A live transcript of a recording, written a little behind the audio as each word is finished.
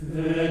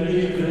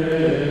Welcome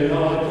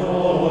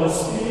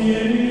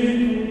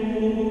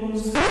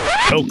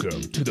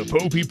to the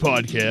Popey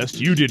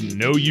Podcast you didn't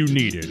know you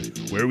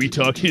needed, where we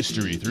talk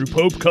history through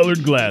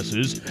Pope-colored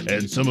glasses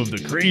and some of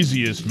the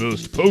craziest,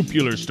 most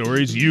popular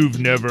stories you've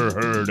never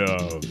heard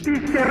of.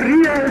 It is a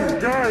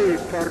real joy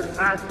for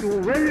us to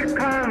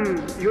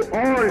welcome you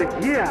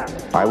all here.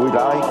 I would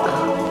like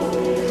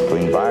to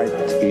invite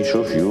each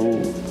of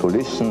you to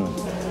listen.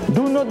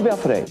 Do not be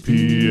afraid.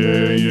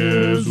 Pie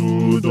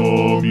Jesu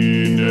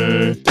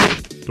Domine,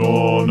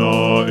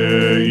 dona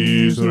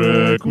eis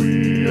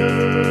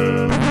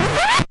requiem.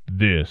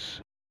 This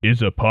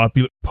is a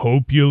popular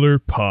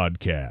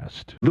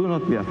podcast. Do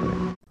not be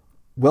afraid.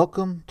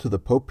 Welcome to the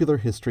Popular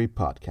History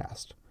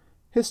Podcast,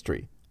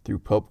 history through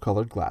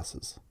Pope-colored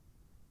glasses.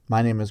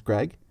 My name is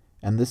Greg,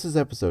 and this is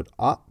episode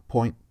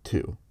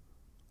 0.2,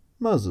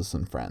 Moses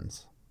and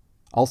Friends,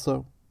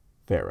 also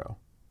Pharaoh.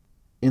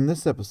 In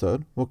this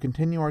episode, we'll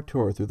continue our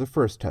tour through the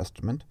First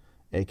Testament,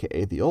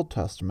 aka the Old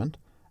Testament,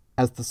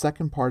 as the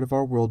second part of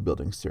our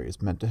world-building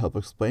series meant to help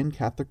explain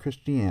Catholic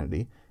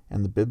Christianity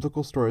and the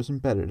biblical stories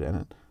embedded in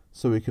it,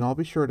 so we can all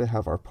be sure to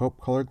have our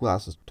Pope-colored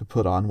glasses to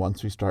put on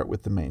once we start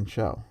with the main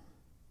show.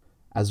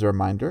 As a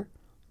reminder,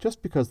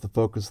 just because the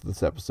focus of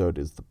this episode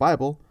is the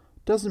Bible,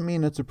 doesn't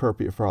mean it's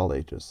appropriate for all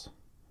ages.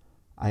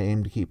 I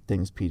aim to keep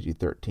things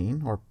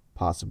PG-13, or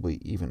possibly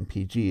even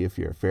PG if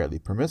you're a fairly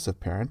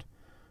permissive parent,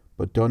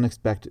 but don't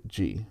expect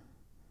G.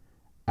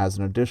 As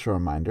an additional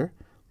reminder,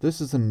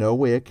 this is in no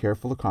way a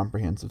careful or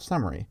comprehensive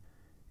summary.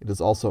 It is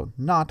also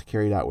not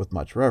carried out with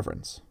much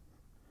reverence.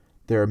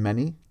 There are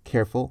many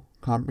careful,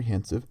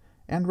 comprehensive,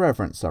 and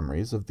reverent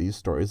summaries of these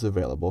stories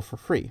available for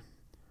free.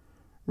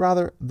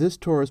 Rather, this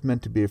tour is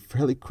meant to be a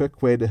fairly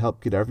quick way to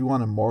help get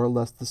everyone on more or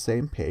less the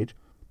same page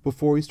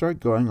before we start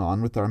going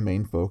on with our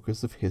main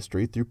focus of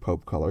history through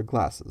Pope-colored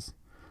glasses.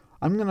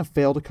 I'm going to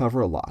fail to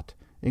cover a lot,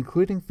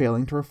 including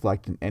failing to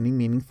reflect in any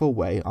meaningful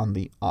way on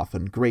the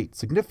often great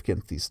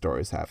significance these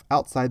stories have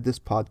outside this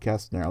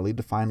podcast's narrowly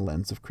defined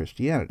lens of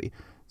Christianity,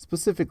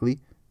 specifically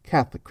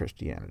Catholic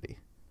Christianity.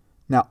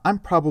 Now, I'm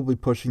probably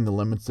pushing the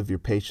limits of your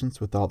patience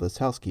with all this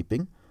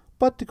housekeeping,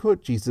 but to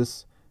quote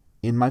Jesus,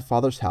 "In my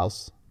Father's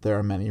house there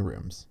are many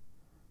rooms."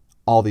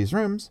 All these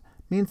rooms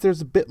means there's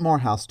a bit more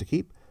house to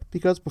keep,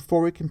 because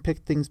before we can pick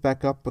things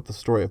back up with the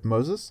story of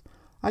Moses,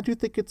 I do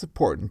think it's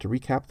important to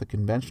recap the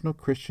conventional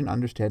Christian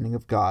understanding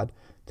of God,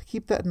 to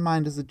keep that in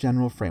mind as a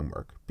general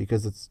framework,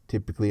 because it's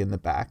typically in the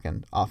back,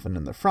 and often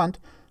in the front,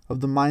 of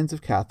the minds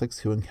of Catholics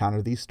who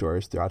encounter these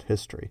stories throughout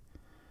history.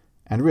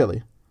 And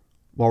really,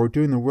 while we're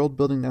doing the world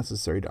building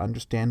necessary to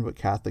understand what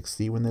Catholics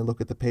see when they look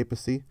at the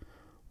papacy,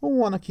 we'll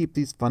want to keep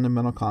these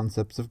fundamental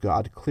concepts of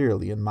God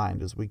clearly in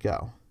mind as we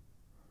go.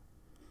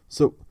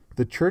 So,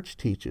 the Church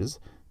teaches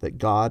that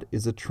God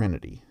is a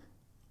Trinity,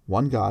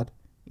 one God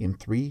in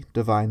three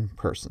divine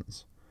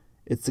persons.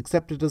 It's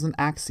accepted as an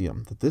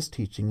axiom that this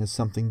teaching is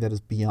something that is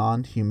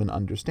beyond human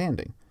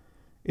understanding.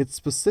 It's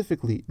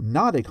specifically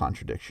not a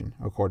contradiction,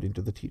 according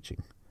to the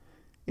teaching.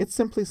 It's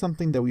simply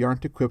something that we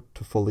aren't equipped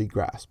to fully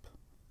grasp.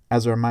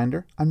 As a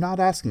reminder, I'm not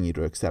asking you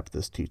to accept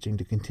this teaching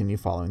to continue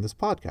following this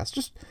podcast.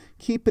 Just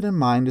keep it in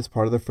mind as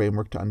part of the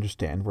framework to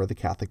understand where the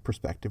Catholic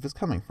perspective is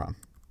coming from.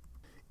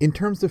 In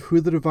terms of who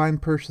the divine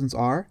persons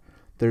are,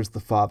 there's the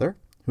Father,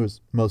 who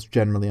is most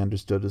generally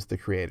understood as the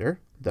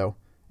Creator, though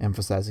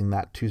emphasizing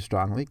that too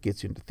strongly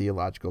gets you into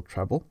theological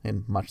trouble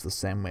in much the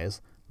same way as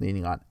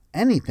leaning on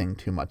anything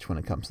too much when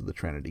it comes to the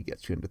Trinity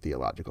gets you into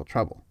theological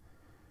trouble.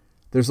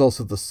 There's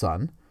also the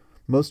Son,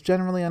 most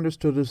generally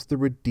understood as the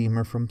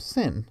Redeemer from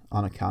sin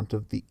on account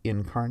of the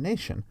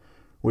Incarnation,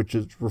 which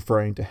is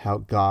referring to how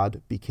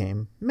God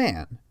became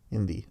man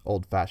in the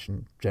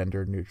old-fashioned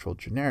gender-neutral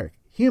generic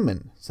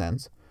human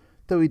sense,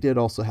 though he did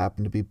also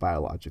happen to be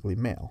biologically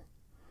male.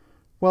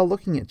 While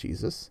looking at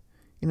Jesus,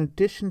 in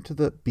addition to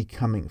the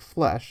becoming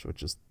flesh,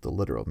 which is the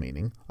literal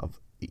meaning of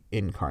the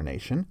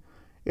Incarnation,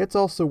 it's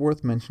also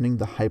worth mentioning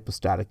the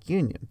hypostatic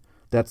union.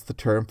 That's the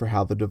term for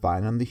how the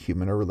divine and the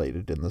human are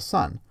related in the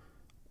Son,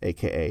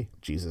 aka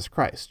Jesus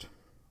Christ,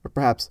 or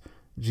perhaps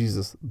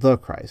Jesus the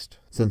Christ,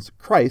 since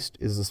Christ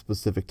is a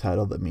specific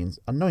title that means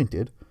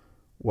anointed,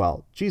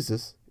 while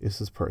Jesus is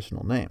his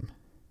personal name.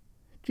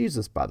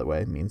 Jesus, by the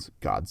way, means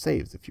God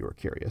saves, if you were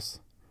curious.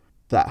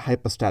 That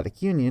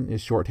hypostatic union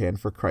is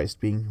shorthand for Christ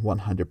being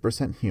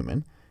 100%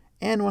 human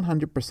and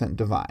 100%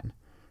 divine,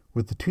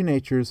 with the two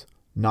natures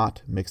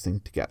not mixing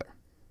together.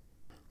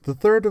 The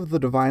third of the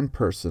divine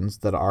persons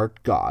that are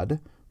God,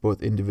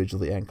 both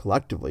individually and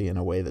collectively in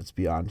a way that's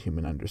beyond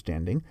human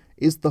understanding,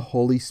 is the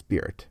Holy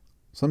Spirit,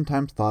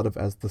 sometimes thought of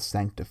as the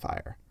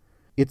sanctifier.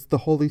 It's the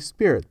Holy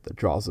Spirit that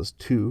draws us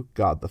to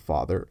God the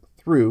Father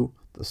through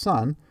the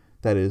Son,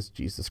 that is,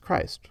 Jesus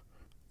Christ.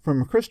 From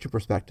a Christian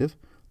perspective,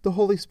 the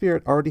Holy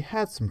Spirit already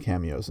had some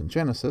cameos in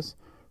Genesis,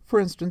 for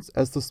instance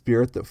as the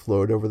Spirit that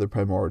flowed over the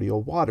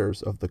primordial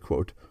waters of the,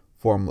 quote,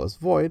 formless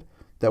void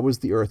that was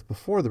the earth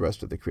before the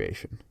rest of the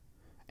creation.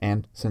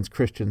 And since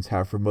Christians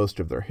have for most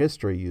of their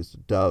history used a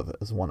dove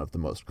as one of the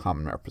most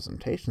common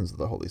representations of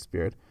the Holy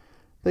Spirit,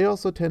 They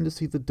also tend to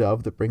see the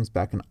dove that brings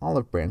back an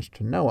olive branch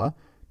to Noah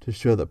to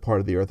show that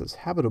part of the earth is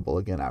habitable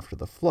again after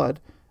the flood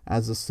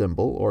as a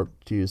symbol, or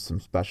to use some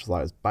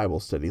specialized Bible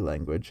study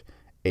language,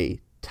 a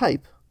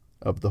type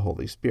of the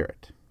Holy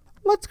Spirit.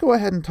 Let's go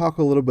ahead and talk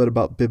a little bit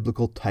about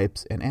biblical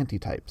types and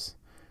antitypes.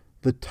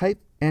 The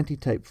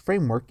type-antitype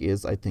framework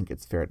is, I think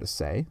it's fair to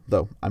say,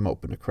 though I'm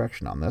open to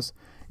correction on this,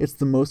 it's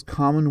the most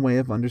common way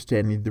of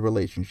understanding the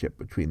relationship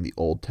between the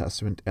Old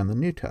Testament and the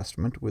New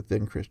Testament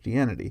within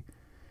Christianity.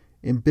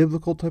 In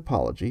biblical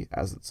typology,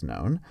 as it's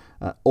known,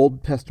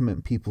 Old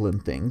Testament people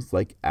and things,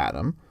 like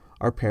Adam,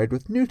 are paired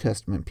with New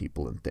Testament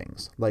people and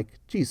things, like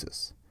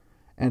Jesus.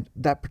 And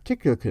that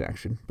particular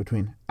connection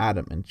between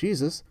Adam and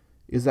Jesus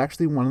is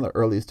actually one of the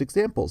earliest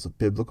examples of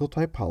biblical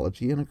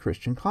typology in a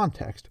Christian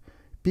context,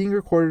 being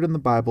recorded in the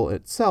Bible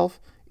itself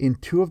in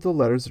two of the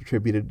letters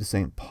attributed to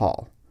St.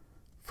 Paul,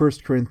 1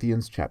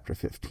 Corinthians chapter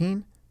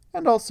 15,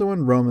 and also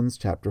in Romans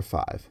chapter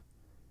 5.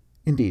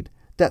 Indeed,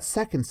 that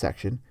second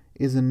section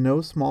is in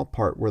no small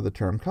part where the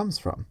term comes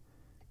from.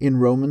 In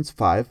Romans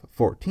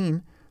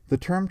 5:14, the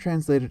term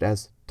translated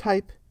as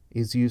type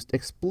is used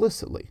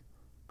explicitly.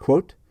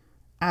 Quote,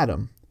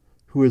 Adam,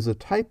 who is a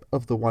type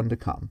of the one to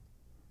come.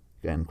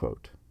 End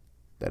quote.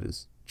 That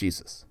is,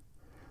 Jesus.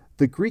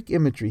 The Greek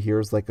imagery here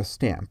is like a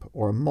stamp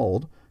or a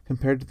mold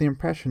compared to the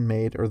impression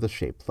made or the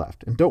shape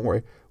left. And don't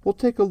worry, we'll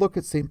take a look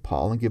at St.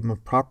 Paul and give him a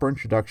proper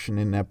introduction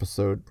in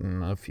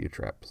a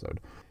future episode.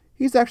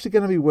 He's actually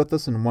going to be with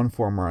us in one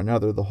form or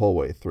another the whole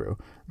way through.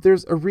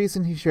 There's a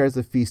reason he shares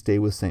a feast day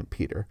with St.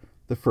 Peter,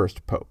 the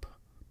first pope.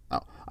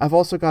 Now, I've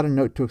also got a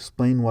note to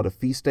explain what a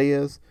feast day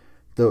is,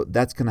 though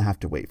that's going to have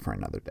to wait for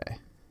another day.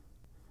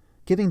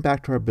 Getting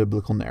back to our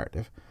biblical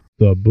narrative.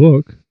 The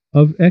Book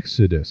of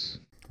Exodus.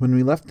 When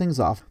we left things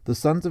off, the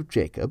sons of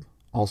Jacob,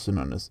 also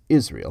known as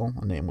Israel,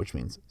 a name which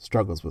means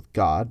struggles with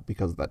God,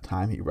 because at that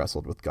time he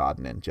wrestled with God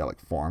in angelic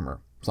form, or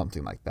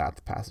something like that.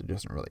 The passage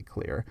isn't really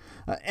clear.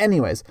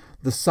 Anyways,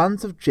 the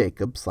sons of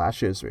Jacob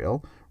 /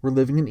 Israel were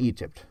living in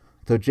Egypt,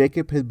 though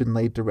Jacob had been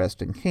laid to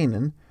rest in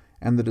Canaan,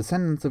 and the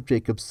descendants of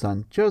Jacob's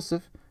son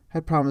Joseph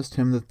had promised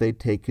him that they'd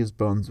take his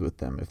bones with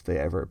them if they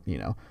ever,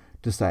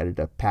 decided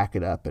to pack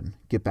it up and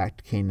get back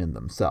to Canaan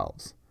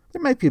themselves.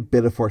 There might be a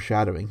bit of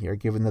foreshadowing here,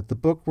 given that the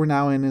book we're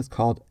now in is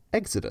called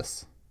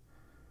Exodus,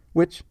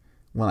 which,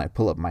 when I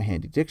pull up my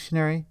handy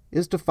dictionary,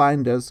 is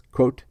defined as,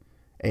 quote,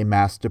 a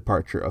mass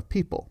departure of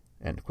people,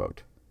 end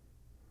quote.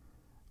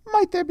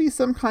 Might there be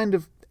some kind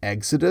of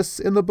exodus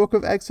in the book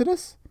of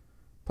Exodus?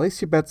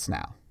 Place your bets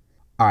now.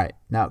 Alright,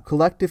 now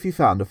collect if you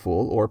found a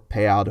fool, or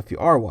pay out if you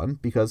are one,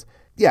 because,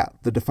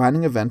 the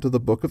defining event of the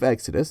book of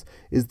Exodus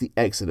is the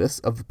exodus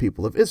of the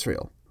people of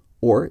Israel,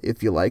 or,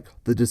 if you like,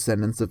 the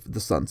descendants of the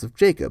sons of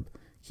Jacob,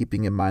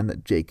 keeping in mind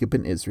that Jacob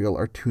and Israel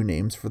are two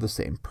names for the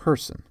same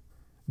person.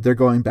 They're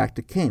going back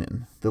to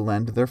Canaan, the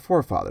land of their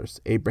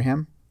forefathers,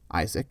 Abraham,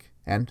 Isaac,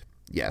 and,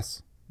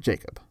 yes,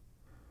 Jacob.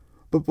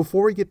 But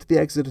before we get to the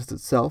Exodus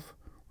itself,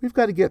 we've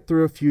got to get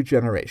through a few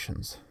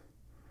generations.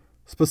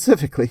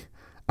 Specifically,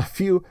 a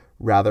few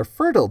rather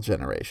fertile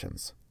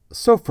generations.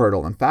 So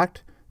fertile, in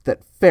fact,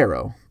 that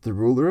Pharaoh, the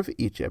ruler of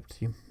Egypt,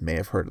 you may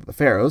have heard of the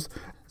pharaohs,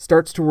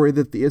 starts to worry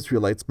that the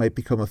Israelites might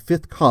become a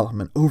fifth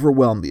column and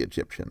overwhelm the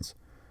Egyptians.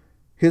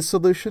 His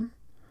solution?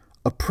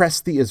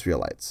 Oppress the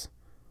Israelites.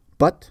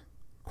 But,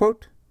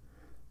 quote,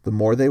 the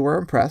more they were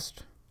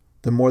oppressed,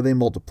 the more they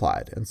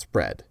multiplied and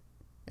spread,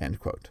 end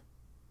quote.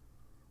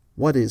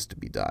 What is to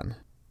be done?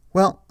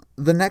 Well,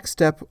 the next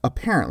step,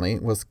 apparently,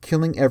 was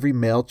killing every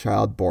male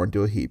child born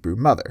to a Hebrew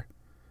mother.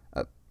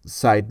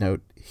 Side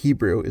note,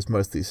 Hebrew is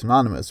mostly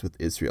synonymous with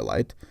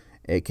Israelite,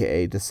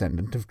 aka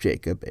descendant of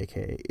Jacob,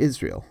 aka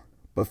Israel.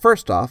 But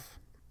first off,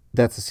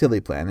 that's a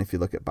silly plan if you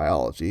look at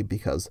biology,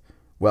 because,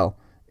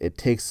 it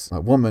takes a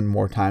woman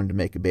more time to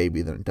make a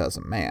baby than it does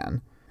a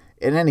man.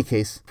 In any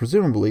case,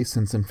 presumably,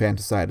 since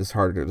infanticide is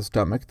harder to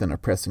stomach than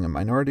oppressing a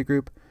minority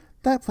group,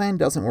 that plan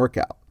doesn't work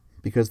out,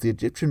 because the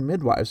Egyptian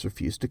midwives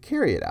refuse to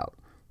carry it out,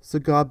 so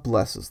God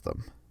blesses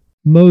them.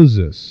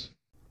 Moses.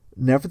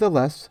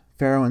 Nevertheless,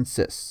 Pharaoh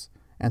insists,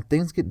 and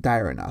things get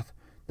dire enough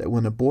that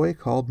when a boy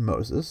called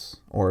Moses,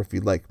 or if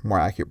you'd like more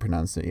accurate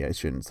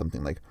pronunciation,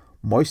 something like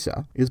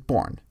Moisha, is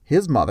born,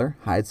 his mother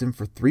hides him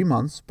for 3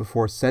 months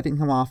before setting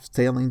him off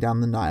sailing down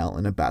the Nile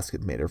in a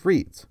basket made of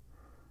reeds,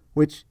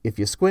 which, if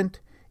you squint,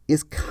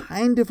 is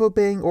kind of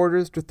obeying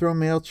orders to throw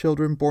male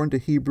children born to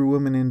Hebrew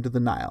women into the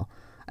Nile.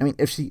 I mean,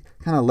 if she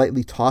kind of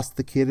lightly tossed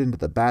the kid into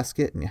the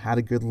basket and you had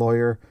a good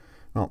lawyer,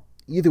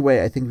 either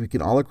way, I think we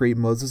can all agree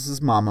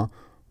Moses' mama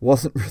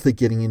wasn't really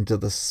getting into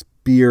the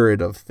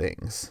spirit of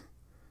things.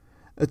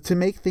 To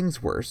make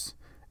things worse,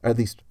 at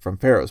least from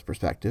Pharaoh's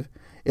perspective,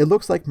 it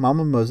looks like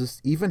Mama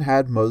Moses even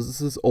had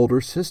Moses' older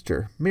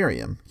sister,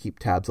 Miriam, keep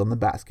tabs on the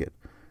basket,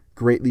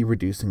 greatly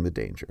reducing the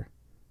danger.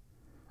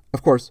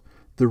 Of course,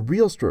 the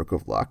real stroke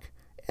of luck,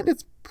 and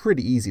it's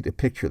pretty easy to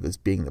picture this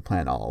being the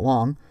plan all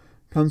along,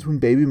 comes when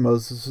baby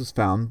Moses is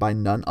found by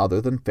none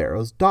other than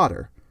Pharaoh's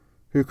daughter,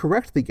 who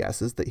correctly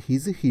guesses that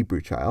he's a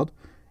Hebrew child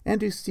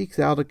and who seeks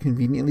out a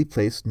conveniently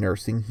placed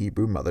nursing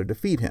Hebrew mother to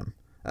feed him,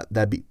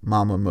 That'd be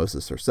Mama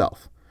Moses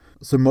herself.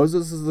 So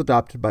Moses is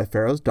adopted by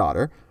Pharaoh's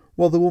daughter,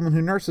 while the woman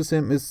who nurses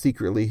him is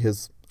secretly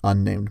his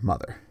unnamed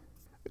mother.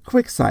 A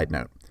quick side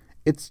note.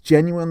 It's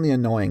genuinely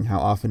annoying how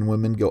often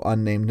women go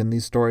unnamed in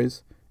these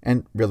stories,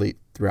 and really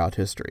throughout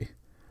history.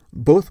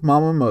 Both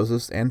Mama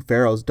Moses and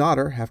Pharaoh's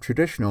daughter have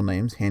traditional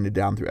names handed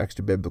down through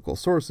extra-biblical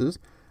sources,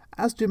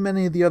 as do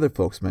many of the other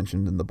folks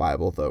mentioned in the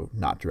Bible, though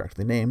not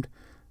directly named,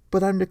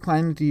 but I'm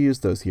declining to use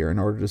those here in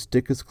order to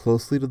stick as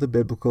closely to the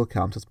biblical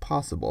account as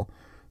possible,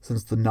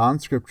 since the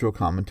non-scriptural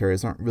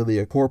commentaries aren't really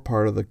a core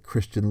part of the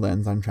Christian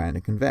lens I'm trying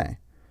to convey.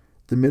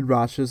 The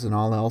midrashes and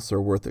all else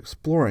are worth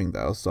exploring,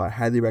 though, so I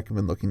highly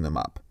recommend looking them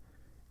up.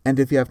 And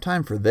if you have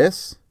time for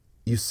this,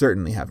 you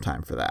certainly have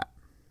time for that.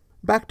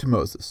 Back to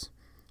Moses.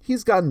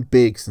 He's gotten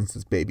big since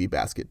his baby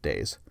basket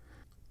days.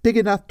 Big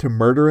enough to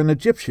murder an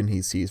Egyptian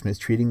he sees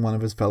mistreating one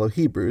of his fellow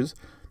Hebrews,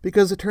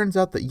 because it turns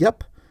out that,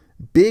 yep,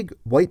 big,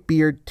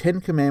 white-beard,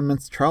 10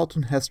 Commandments,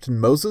 Charlton Heston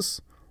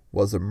Moses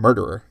was a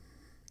murderer.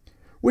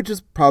 Which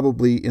is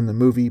probably in the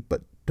movie,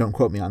 but don't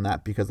quote me on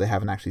that because I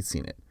haven't actually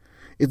seen it.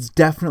 It's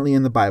definitely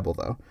in the Bible,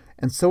 though,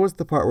 and so is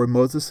the part where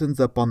Moses ends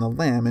up on the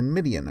lam in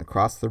Midian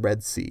across the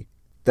Red Sea.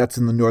 That's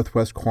in the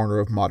northwest corner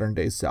of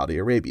modern-day Saudi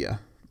Arabia.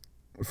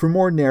 For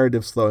more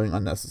narrative-slowing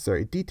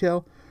unnecessary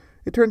detail,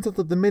 it turns out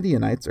that the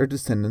Midianites are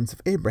descendants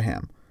of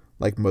Abraham,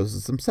 like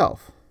Moses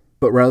himself.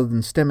 But rather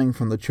than stemming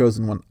from the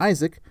chosen one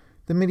Isaac,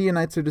 the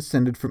Midianites are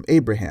descended from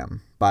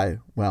Abraham by,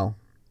 well,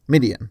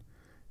 Midian,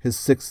 his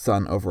 6th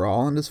son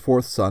overall and his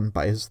 4th son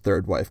by his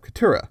 3rd wife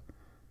Keturah.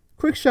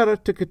 Quick shout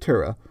out to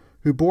Keturah,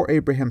 who bore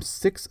Abraham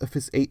 6 of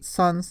his 8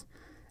 sons,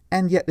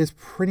 and yet is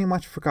pretty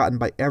much forgotten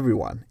by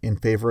everyone in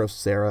favor of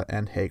Sarah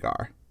and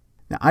Hagar.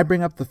 Now, I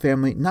bring up the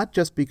family not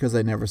just because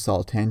I never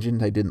saw a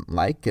tangent I didn't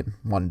like and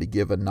wanted to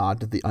give a nod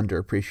to the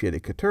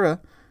underappreciated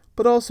Keturah,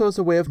 but also as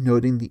a way of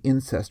noting the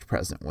incest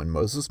present when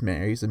Moses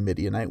marries a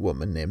Midianite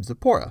woman named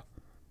Zipporah.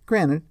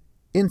 Granted,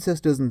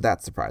 incest isn't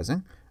that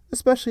surprising,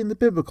 especially in the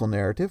biblical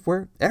narrative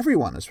where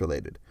everyone is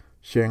related,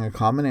 sharing a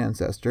common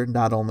ancestor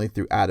not only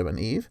through Adam and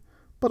Eve,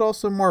 but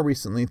also more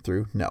recently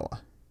through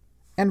Noah.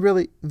 And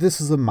really,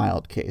 this is a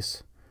mild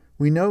case.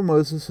 We know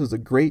Moses was a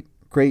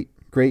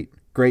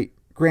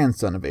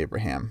great-great-great-great-grandson of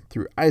Abraham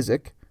through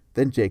Isaac,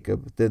 then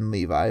Jacob, then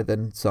Levi,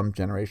 then some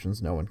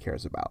generations no one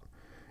cares about.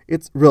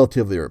 It's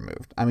relatively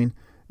removed. I mean,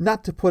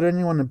 not to put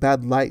anyone in a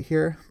bad light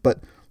here,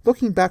 but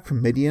looking back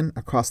from Midian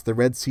across the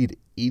Red Sea to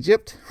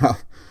Egypt, well,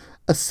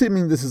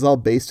 assuming this is all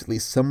based at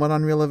least somewhat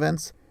on real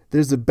events,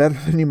 there's a better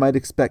than you might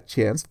expect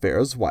chance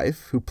Pharaoh's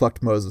wife, who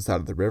plucked Moses out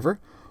of the river,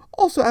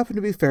 also happened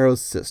to be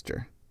Pharaoh's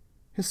sister.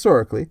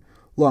 Historically,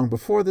 long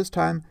before this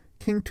time,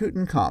 King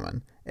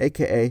Tutankhamun,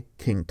 aka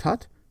King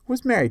Tut,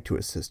 was married to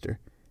his sister,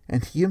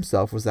 and he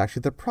himself was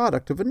actually the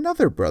product of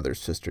another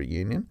brother-sister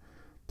union.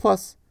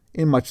 Plus,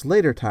 in much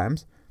later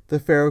times, the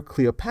pharaoh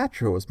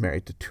Cleopatra was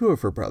married to 2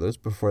 of her brothers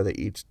before they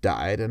each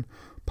died, and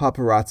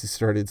paparazzi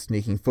started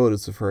sneaking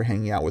photos of her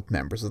hanging out with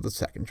members of the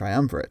Second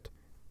Triumvirate.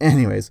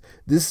 Anyways,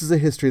 this is a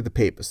history of the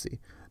papacy,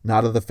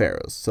 not of the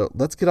pharaohs, so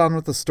let's get on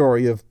with the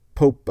story of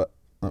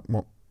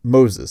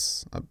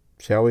Moses,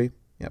 shall we?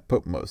 Yeah,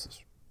 Pope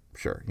Moses.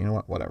 Sure, you know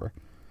what, whatever.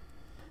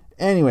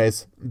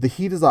 Anyways, the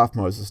heat is off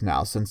Moses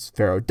now since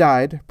Pharaoh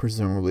died,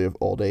 presumably of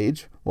old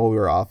age, while we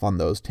were off on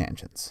those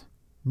tangents.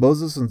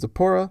 Moses and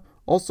Zipporah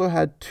also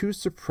had 2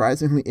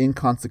 surprisingly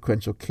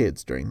inconsequential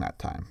kids during that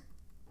time.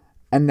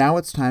 And now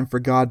it's time for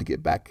God to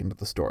get back into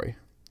the story,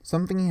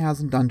 something he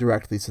hasn't done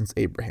directly since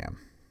Abraham.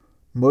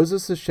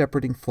 Moses is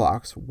shepherding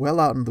flocks well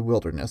out in the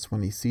wilderness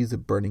when he sees a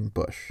burning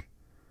bush.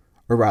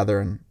 Or rather,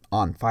 an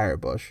on-fire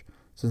bush,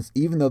 since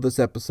even though this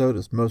episode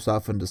is most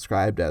often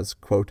described as,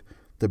 quote,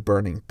 the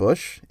burning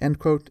bush, end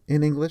quote,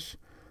 in English,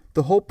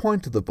 the whole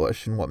point of the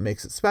bush and what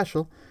makes it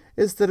special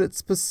is that it's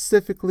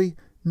specifically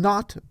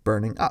not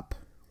burning up,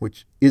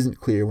 which isn't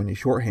clear when you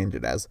shorthand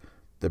it as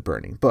the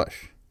burning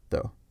bush,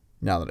 though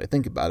now that I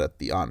think about it,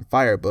 the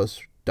on-fire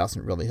bush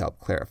doesn't really help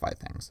clarify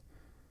things.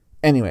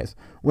 Anyways,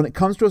 when it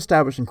comes to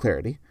establishing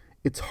clarity,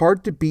 it's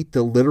hard to beat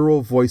the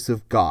literal voice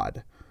of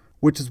God,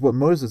 which is what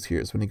Moses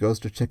hears when he goes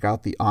to check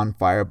out the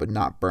on-fire but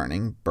not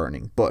burning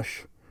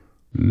bush.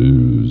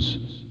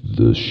 Lose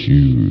the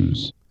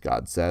shoes,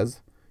 God says.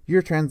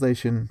 Your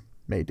translation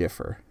may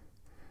differ.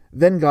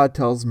 Then God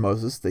tells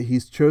Moses that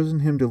he's chosen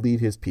him to lead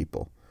his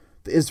people,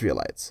 the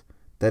Israelites,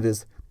 that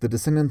is, the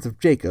descendants of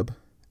Jacob,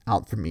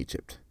 out from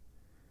Egypt.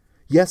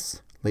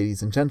 Yes,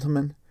 ladies and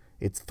gentlemen,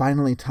 it's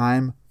finally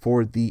time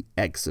for the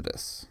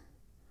Exodus.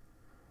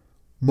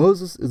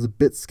 Moses is a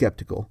bit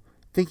skeptical,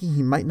 thinking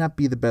he might not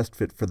be the best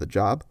fit for the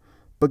job,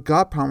 but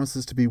God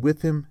promises to be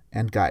with him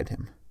and guide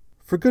him.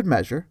 For good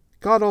measure,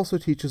 God also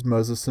teaches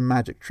Moses some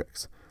magic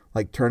tricks,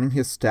 like turning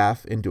his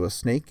staff into a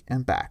snake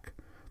and back,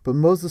 but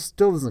Moses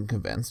still isn't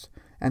convinced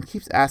and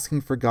keeps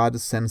asking for God to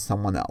send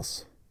someone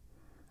else.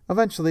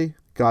 Eventually,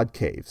 God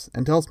caves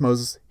and tells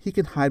Moses he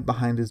can hide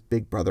behind his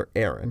big brother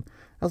Aaron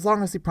as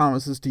long as he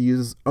promises to use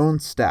his own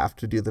staff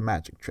to do the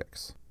magic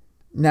tricks.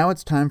 Now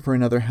it's time for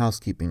another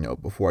housekeeping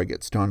note before I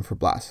get stoned for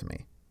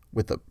blasphemy.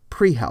 with a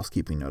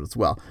pre-housekeeping note as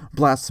well.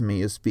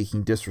 Blasphemy is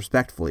speaking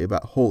disrespectfully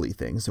about holy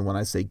things, and when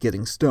I say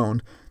getting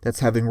stoned, that's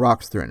having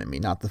rocks thrown at me,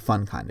 not the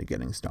fun kind of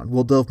getting stoned.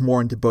 We'll delve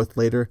more into both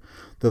later,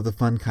 though the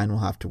fun kind will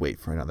have to wait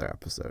for another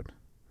episode.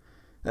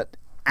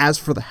 As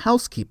for the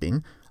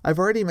housekeeping, I've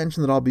already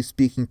mentioned that I'll be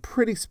speaking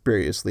pretty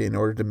spuriously in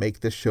order to make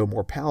this show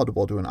more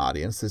palatable to an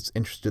audience that's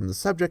interested in the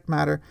subject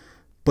matter,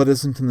 but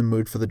isn't in the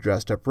mood for the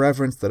dressed-up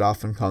reverence that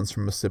often comes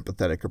from a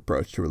sympathetic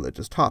approach to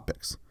religious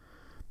topics.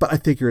 But I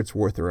figure it's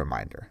worth a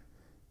reminder.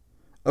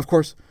 Of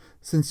course,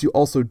 since you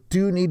also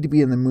do need to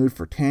be in the mood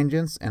for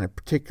tangents and a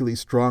particularly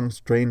strong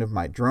strain of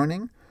my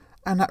droning,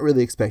 I'm not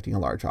really expecting a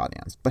large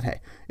audience. But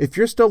hey, if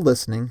you're still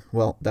listening,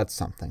 well, that's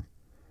something.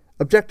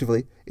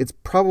 Objectively, it's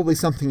probably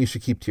something you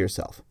should keep to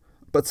yourself.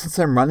 But since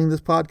I'm running this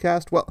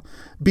podcast, well,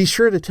 be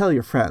sure to tell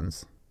your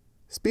friends.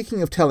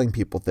 Speaking of telling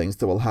people things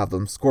that will have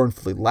them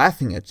scornfully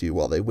laughing at you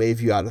while they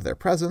wave you out of their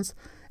presence,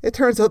 it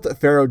turns out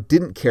that Pharaoh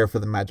didn't care for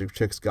the magic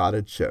tricks God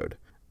had showed.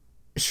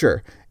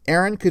 Sure,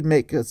 Aaron could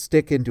make a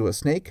stick into a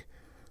snake,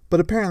 but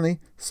apparently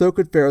so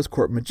could Pharaoh's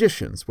court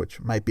magicians,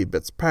 which might be a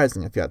bit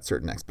surprising if you had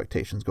certain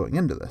expectations going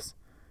into this.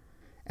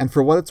 And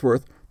for what it's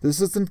worth,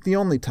 this isn't the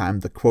only time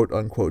the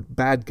quote-unquote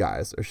bad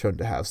guys are shown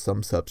to have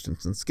some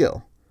substance and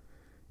skill.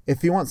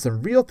 If you want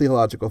some real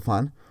theological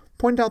fun,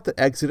 point out that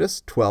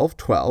Exodus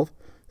 12:12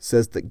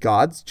 says that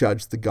gods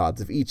judge the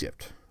gods of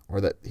Egypt,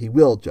 or that he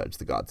will judge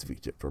the gods of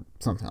Egypt, or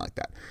something like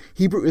that.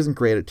 Hebrew isn't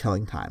great at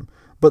telling time,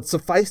 but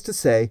suffice to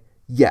say,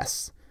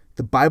 yes,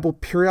 the Bible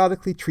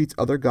periodically treats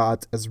other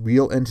gods as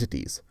real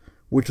entities,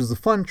 which was a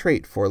fun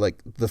trait for,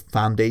 the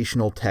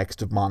foundational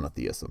text of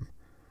monotheism.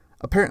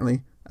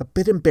 Apparently, a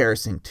bit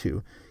embarrassing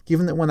too,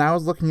 given that when I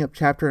was looking up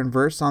chapter and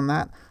verse on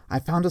that, I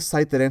found a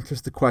site that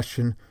answers the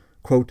question,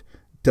 quote,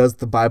 does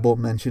the Bible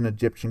mention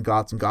Egyptian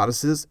gods and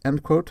goddesses,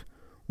 end quote,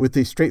 with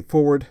a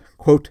straightforward,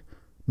 quote,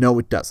 no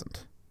it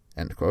doesn't,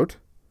 end quote,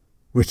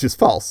 which is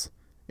false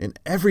in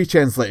every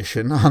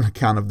translation on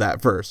account of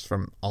that verse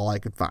from all I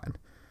could find.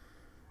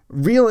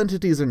 Real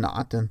entities are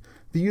not, and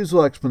the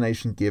usual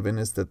explanation given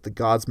is that the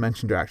gods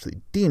mentioned are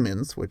actually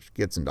demons, which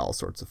gets into all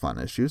sorts of fun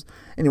issues.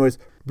 Anyways,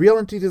 real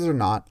entities or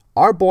not,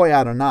 our boy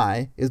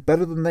Adonai is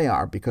better than they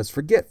are because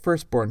forget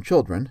firstborn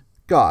children,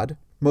 God,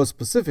 most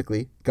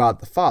specifically God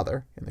the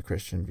Father, in the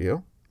Christian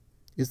view,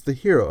 is the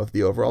hero of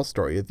the overall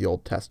story of the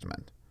Old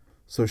Testament.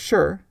 So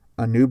sure,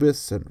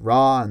 Anubis and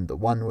Ra and the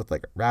one with a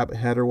rabbit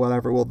head or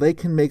whatever, well, they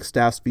can make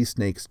staffs be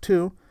snakes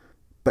too,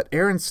 but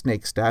Aaron's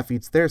snake staff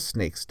eats their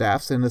snake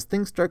staffs, and as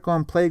things start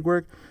going plague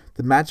work,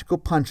 the magical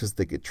punches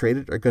that get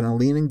traded are going to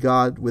lean in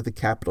God with a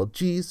capital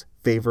G's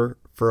favor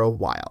for a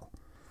while.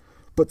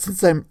 But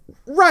since I'm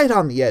right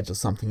on the edge of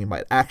something you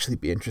might actually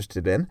be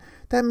interested in,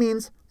 that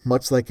means,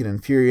 much like an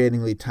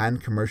infuriatingly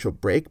timed commercial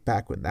break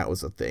back when that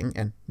was a thing,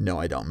 and no,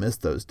 I don't miss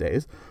those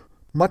days,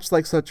 much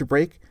like such a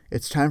break,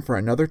 it's time for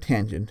another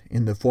tangent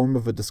in the form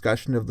of a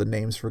discussion of the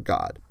names for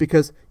God,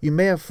 because you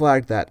may have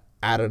flagged that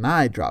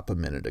Adonai drop a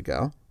minute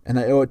ago, and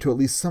I owe it to at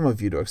least some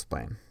of you to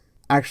explain.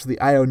 Actually,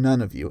 I owe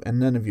none of you, and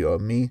none of you owe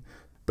me,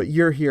 but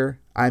you're here,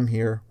 I'm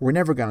here, we're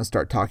never going to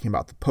start talking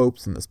about the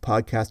popes in this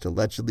podcast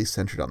allegedly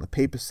centered on the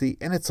papacy,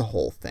 and it's a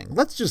whole thing.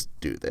 Let's just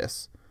do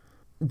this.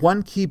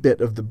 One key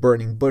bit of the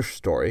burning bush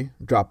story,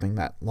 dropping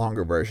that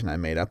longer version I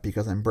made up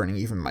because I'm burning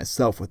even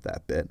myself with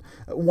that bit,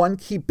 one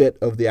key bit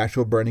of the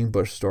actual burning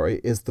bush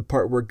story is the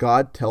part where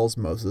God tells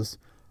Moses,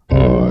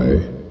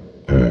 I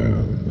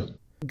am.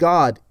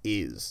 God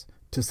is,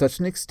 to such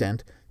an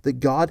extent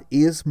that God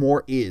is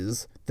more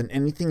is than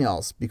anything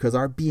else because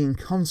our being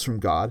comes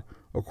from God,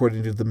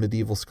 according to the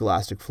medieval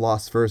scholastic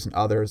philosophers and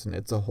others, and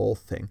it's a whole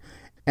thing.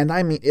 And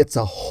I mean, it's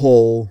a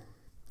whole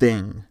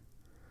thing.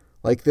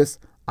 Like this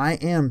I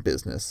am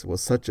business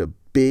was such a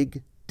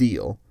big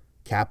deal,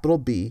 capital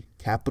B,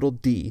 capital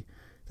D,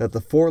 that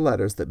the four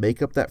letters that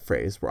make up that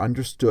phrase were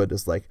understood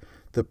as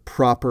the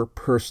proper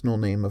personal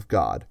name of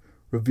God,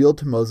 revealed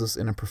to Moses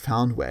in a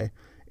profound way,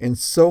 and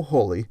so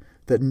holy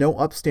that no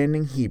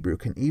upstanding Hebrew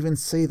can even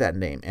say that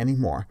name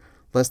anymore,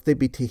 lest they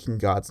be taking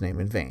God's name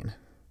in vain.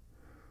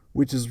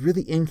 Which is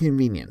really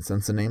inconvenient,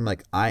 since a name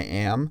like I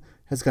am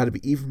has got to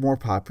be even more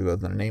popular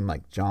than a name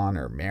like John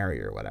or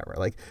Mary or whatever.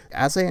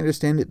 As I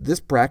understand it, this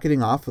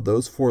bracketing off of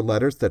those four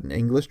letters that in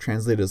English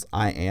translate as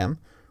I am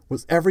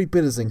was every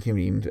bit as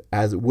inconvenient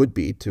as it would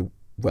be to,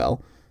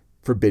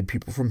 forbid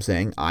people from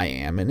saying I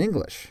am in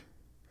English.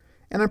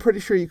 And I'm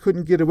pretty sure you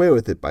couldn't get away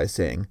with it by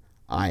saying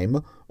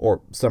I'm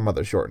or some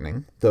other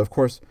shortening, though of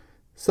course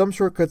some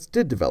shortcuts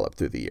did develop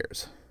through the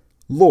years.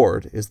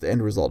 Lord is the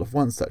end result of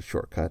one such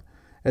shortcut,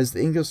 as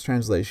the English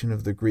translation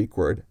of the Greek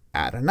word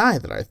Adonai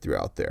that I threw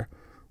out there,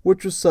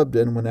 which was subbed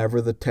in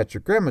whenever the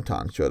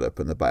tetragrammaton showed up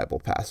in the Bible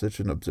passage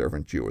an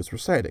observant Jew was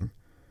reciting.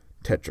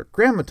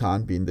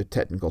 Tetragrammaton being the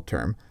technical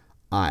term,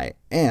 I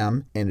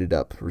am ended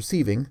up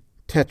receiving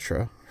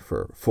tetra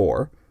for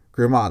four,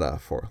 grammata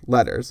for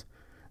letters,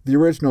 the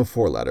original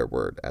four-letter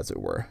word, as it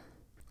were.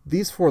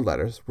 These four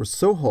letters were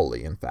so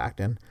holy, in fact,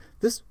 and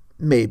this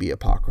may be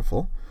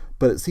apocryphal,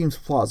 but it seems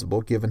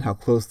plausible given how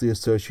closely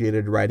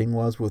associated writing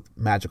was with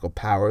magical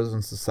powers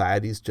and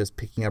societies just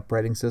picking up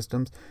writing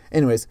systems.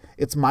 Anyways,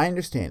 it's my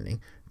understanding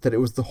that it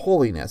was the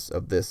holiness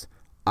of this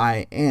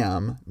I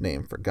am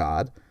name for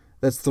God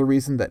that's the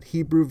reason that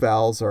Hebrew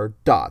vowels are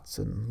dots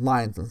and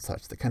lines and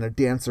such that kind of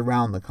dance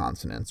around the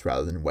consonants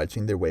rather than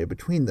wedging their way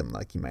between them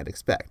like you might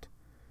expect.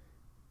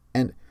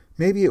 And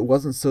maybe it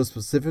wasn't so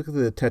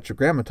specifically the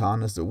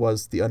Tetragrammaton as it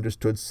was the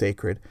understood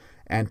sacred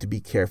and to be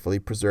carefully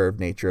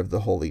preserved nature of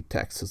the holy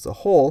text as a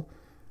whole,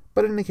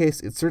 but in any case,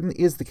 it certainly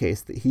is the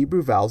case that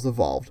Hebrew vowels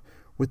evolved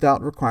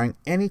without requiring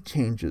any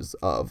changes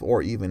of,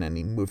 or even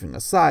any moving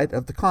aside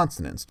of the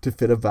consonants to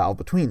fit a vowel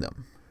between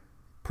them.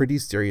 Pretty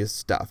serious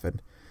stuff,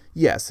 and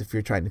yes, if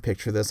you're trying to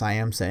picture this, I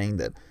am saying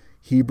that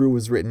Hebrew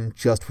was written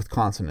just with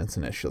consonants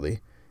initially,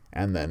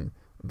 and then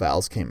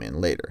vowels came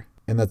in later.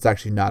 And that's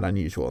actually not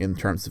unusual in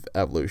terms of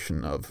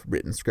evolution of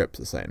written scripts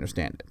as I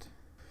understand it.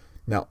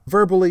 Now,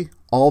 verbally,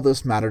 all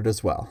this mattered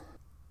as well.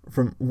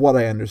 From what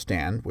I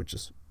understand, which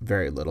is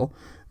very little,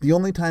 the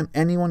only time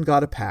anyone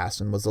got a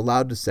pass and was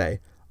allowed to say,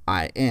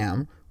 I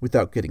am,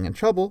 without getting in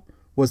trouble,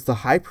 was the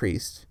high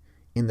priest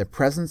in the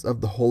presence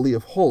of the Holy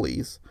of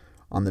Holies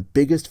on the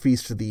biggest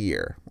feast of the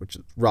year, which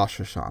is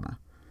Rosh Hashanah.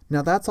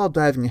 Now that's all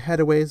diving ahead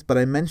a ways, but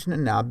I mention it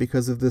now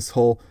because of this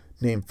whole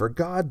name for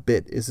God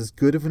bit is as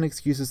good of an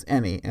excuse as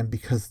any, and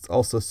because it's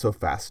also so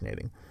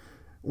fascinating.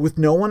 With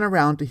no one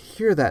around to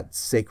hear that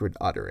sacred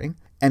uttering,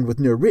 and with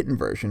no written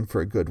version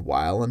for a good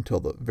while until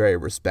the very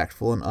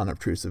respectful and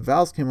unobtrusive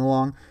vowels came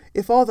along,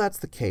 if all that's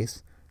the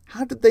case,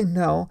 how did they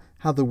know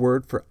how the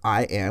word for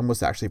I am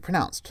was actually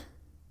pronounced?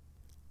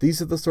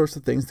 These are the sorts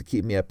of things that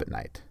keep me up at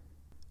night.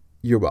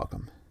 You're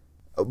welcome.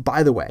 Oh,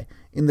 by the way,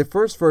 in the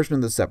first version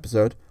of this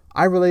episode,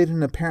 I related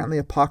an apparently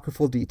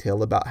apocryphal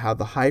detail about how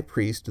the high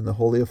priest in the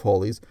Holy of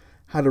Holies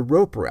had a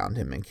rope around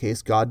him in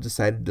case God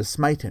decided to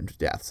smite him to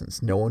death,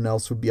 since no one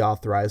else would be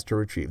authorized to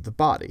retrieve the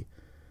body.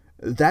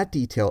 That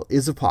detail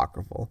is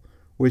apocryphal,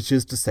 which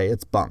is to say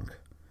it's bunk.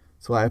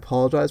 So I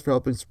apologize for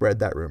helping spread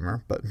that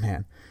rumor, but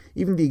man,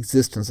 even the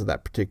existence of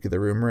that particular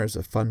rumor is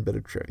a fun bit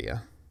of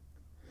trivia.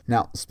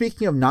 Now,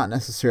 speaking of not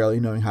necessarily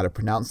knowing how to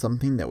pronounce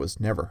something that was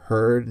never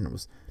heard and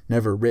was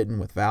never written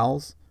with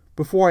vowels,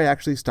 before I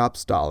actually stop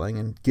stalling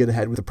and get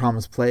ahead with the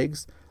promised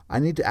plagues, I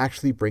need to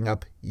actually bring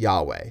up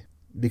Yahweh.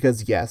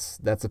 Because yes,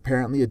 that's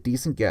apparently a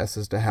decent guess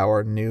as to how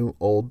our new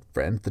old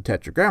friend, the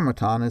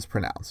Tetragrammaton, is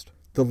pronounced.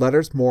 The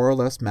letters more or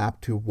less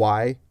map to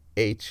Y,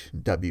 H,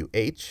 W,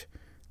 H,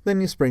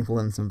 then you sprinkle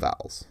in some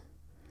vowels.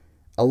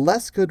 A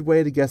less good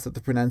way to guess at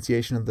the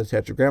pronunciation of the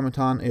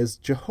Tetragrammaton is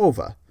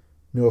Jehovah,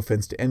 no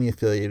offense to any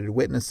affiliated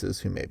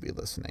witnesses who may be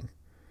listening.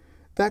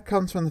 That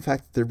comes from the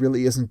fact that there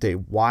really isn't a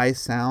Y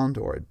sound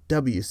or a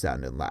W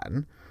sound in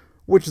Latin,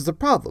 which is a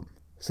problem,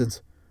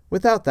 since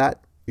without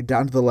that, you're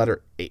down to the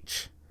letter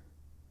H.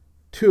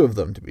 Two of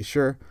them, to be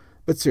sure,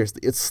 but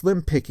seriously, it's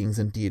slim pickings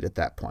indeed at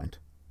that point.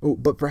 Oh,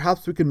 but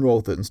perhaps we can roll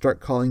with it and start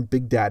calling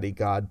Big Daddy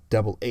God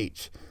Double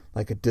H,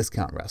 like a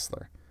discount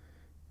wrestler.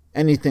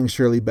 Anything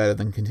surely better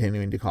than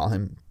continuing to call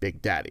him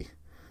Big Daddy.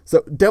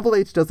 So Double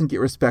H doesn't get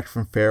respect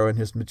from Pharaoh and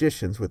his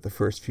magicians with the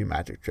first few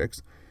magic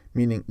tricks,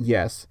 meaning,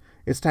 yes,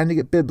 it's time to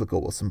get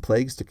biblical with some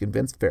plagues to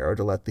convince Pharaoh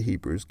to let the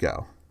Hebrews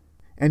go.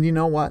 And you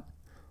know what?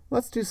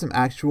 Let's do some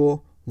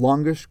actual,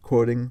 longish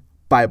quoting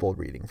Bible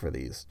reading for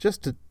these,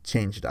 just to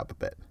change it up a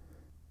bit.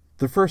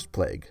 The first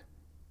plague,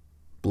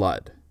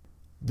 blood.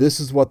 This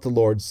is what the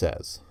Lord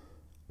says.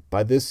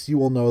 By this you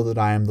will know that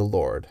I am the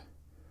Lord.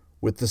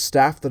 With the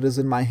staff that is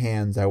in my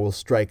hands I will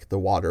strike the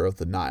water of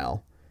the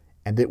Nile,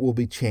 and it will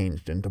be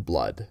changed into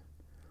blood.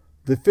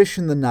 The fish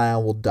in the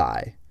Nile will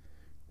die,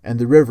 and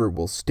the river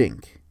will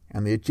stink,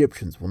 and the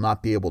Egyptians will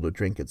not be able to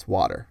drink its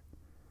water.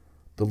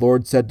 The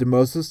Lord said to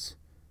Moses,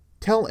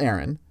 Tell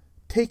Aaron,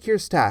 take your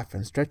staff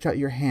and stretch out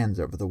your hands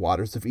over the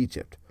waters of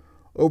Egypt,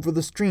 over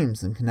the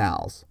streams and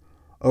canals,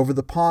 over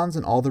the ponds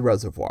and all the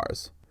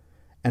reservoirs,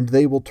 and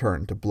they will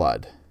turn to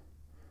blood.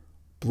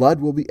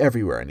 Blood will be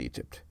everywhere in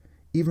Egypt,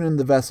 even in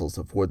the vessels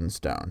of wood and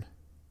stone.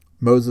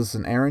 Moses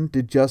and Aaron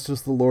did just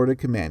as the Lord had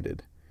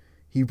commanded.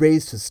 He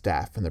raised his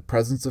staff in the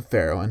presence of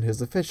Pharaoh and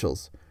his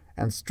officials,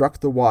 and struck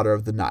the water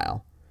of the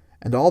Nile,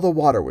 and all the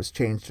water was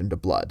changed into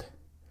blood.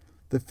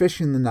 The fish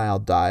in the Nile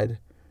died,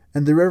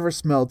 and the river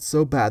smelled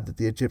so bad that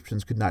the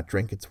Egyptians could not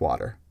drink its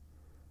water.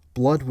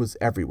 Blood was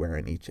everywhere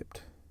in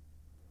Egypt.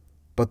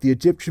 But the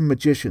Egyptian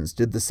magicians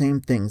did the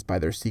same things by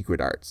their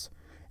secret arts,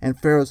 and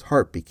Pharaoh's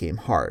heart became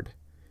hard.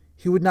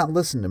 He would not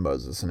listen to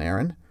Moses and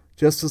Aaron,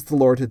 just as the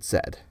Lord had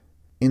said.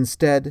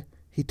 Instead,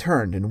 he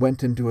turned and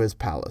went into his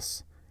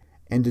palace,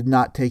 and did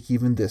not take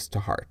even this to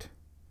heart.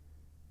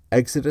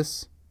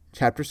 Exodus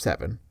chapter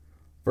 7,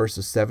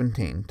 verses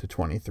 17 to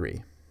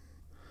 23.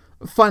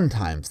 Fun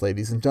times,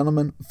 ladies and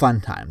gentlemen,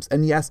 fun times.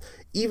 And yes,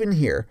 even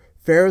here,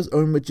 Pharaoh's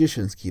own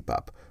magicians keep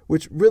up,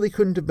 which really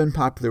couldn't have been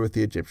popular with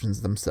the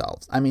Egyptians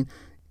themselves. I mean,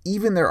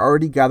 even their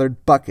already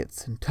gathered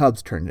buckets and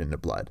tubs turned into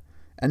blood,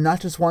 and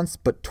not just once,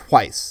 but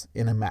twice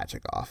in a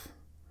magic off.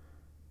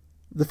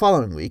 The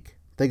following week,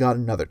 they got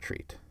another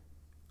treat.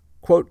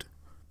 Quote,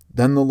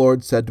 Then the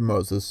Lord said to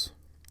Moses,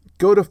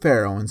 Go to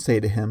Pharaoh and say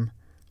to him,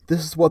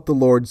 'This is what the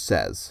Lord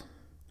says.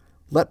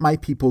 Let my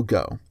people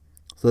go,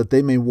 so that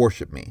they may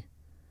worship me.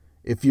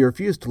 If you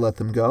refuse to let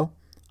them go,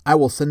 I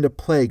will send a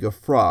plague of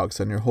frogs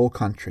on your whole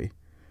country.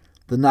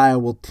 The Nile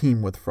will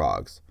teem with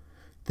frogs.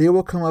 They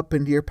will come up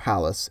into your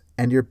palace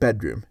and your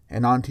bedroom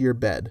and onto your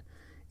bed,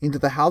 into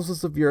the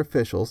houses of your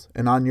officials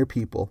and on your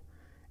people,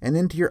 and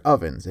into your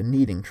ovens and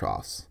kneading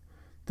troughs.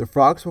 The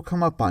frogs will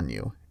come up on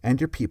you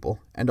and your people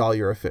and all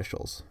your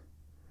officials.'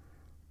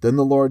 Then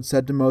the Lord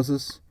said to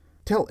Moses,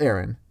 'Tell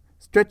Aaron,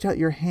 stretch out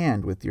your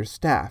hand with your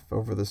staff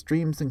over the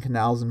streams and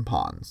canals and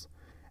ponds,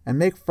 and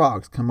make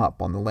frogs come up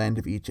on the land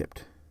of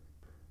Egypt.'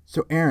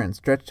 So Aaron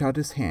stretched out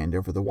his hand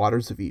over the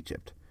waters of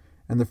Egypt,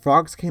 and the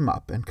frogs came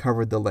up and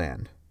covered the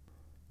land.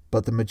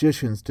 But the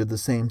magicians did the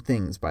same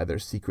things by their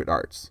secret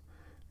arts.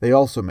 They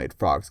also made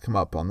frogs come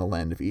up on the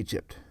land of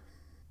Egypt."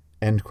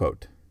 End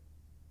quote.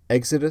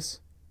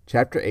 Exodus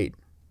chapter 8,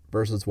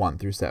 verses 1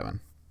 through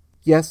 7.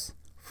 Yes,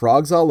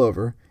 frogs all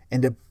over,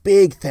 and a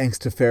big thanks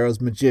to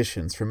Pharaoh's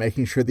magicians for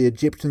making sure the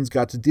Egyptians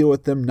got to deal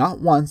with them not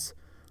once,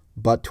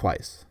 but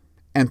twice.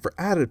 And for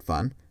added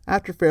fun,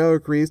 after Pharaoh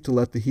agrees to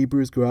let the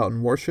Hebrews go out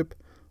and worship,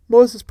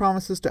 Moses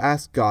promises to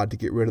ask God to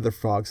get rid of the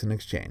frogs in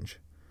exchange.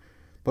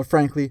 But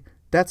frankly,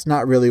 that's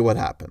not really what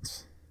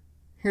happens.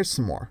 Here's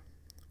some more.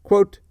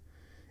 Quote,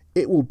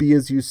 "It will be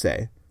as you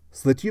say,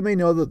 so that you may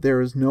know that there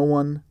is no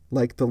one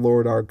like the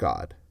Lord our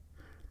God.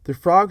 The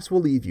frogs will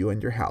leave you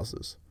and your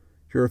houses,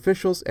 your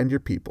officials and your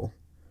people.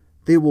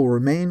 They will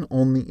remain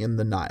only in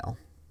the Nile."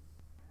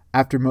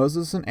 After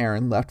Moses and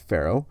Aaron left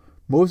Pharaoh,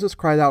 Moses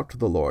cried out to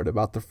the Lord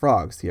about the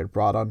frogs he had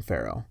brought on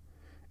Pharaoh.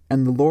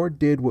 And the Lord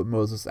did what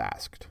Moses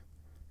asked.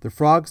 The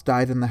frogs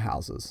died in the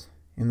houses,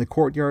 in the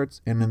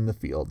courtyards, and in the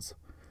fields.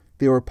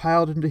 They were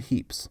piled into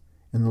heaps,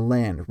 and the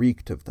land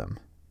reeked of them.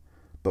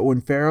 But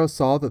when Pharaoh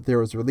saw that there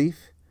was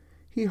relief,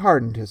 he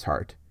hardened his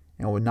heart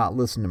and would not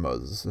listen to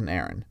Moses and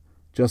Aaron,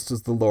 just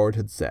as the Lord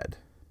had said.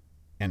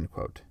 End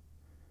quote.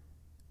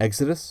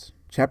 Exodus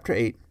chapter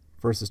 8,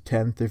 verses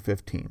 10 through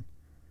 15.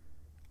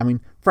 I mean,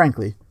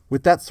 frankly,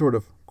 with that sort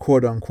of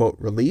quote-unquote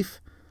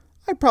relief,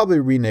 I'd probably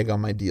renege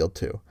on my deal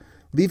too.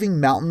 Leaving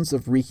mountains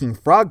of reeking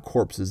frog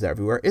corpses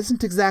everywhere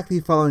isn't exactly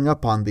following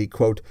up on the,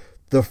 quote,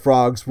 "The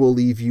frogs will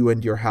leave you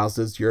and your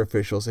houses, your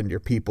officials, and your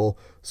people,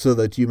 so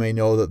that you may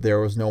know that there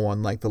was no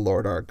one like the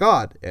Lord our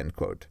God," end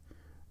quote.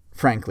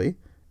 Frankly,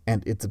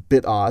 and it's a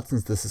bit odd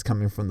since this is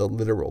coming from the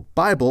literal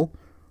Bible,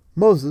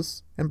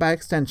 Moses, and by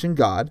extension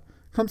God,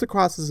 comes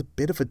across as a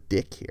bit of a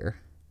dick here.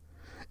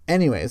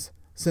 Anyways,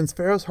 since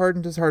Pharaoh's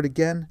hardened his heart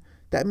again,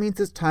 that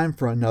means it's time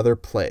for another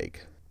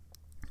plague.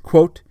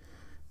 Quote,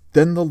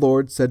 "Then the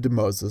Lord said to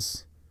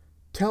Moses,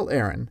 'Tell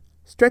Aaron,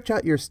 stretch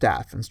out your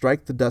staff and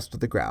strike the dust of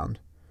the ground,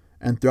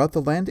 and throughout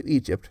the land of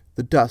Egypt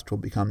the dust will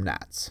become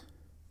gnats.'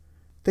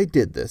 They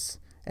did this,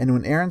 and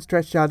when Aaron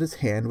stretched out his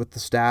hand with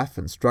the staff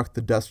and struck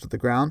the dust of the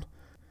ground,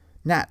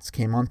 gnats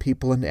came on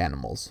people and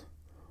animals.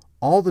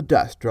 All the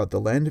dust throughout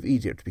the land of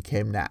Egypt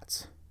became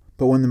gnats.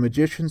 But when the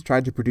magicians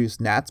tried to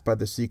produce gnats by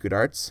their secret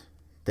arts,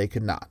 they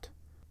could not.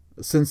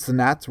 Since the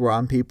gnats were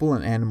on people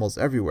and animals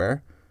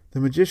everywhere,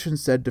 the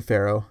magicians said to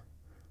Pharaoh,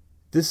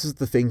 'This is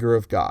the finger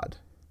of God.'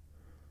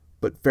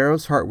 But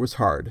Pharaoh's heart was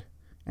hard,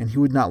 and he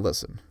would not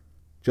listen,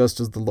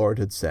 just as the Lord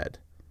had said."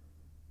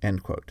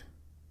 End quote.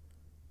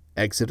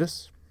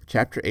 Exodus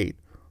chapter 8,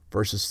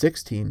 verses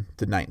 16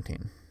 to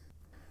 19.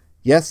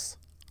 Yes,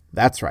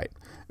 that's right.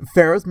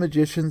 Pharaoh's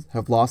magicians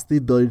have lost the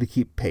ability to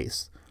keep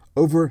pace,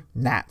 over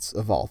gnats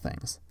of all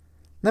things.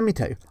 Let me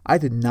tell you, I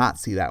did not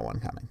see that one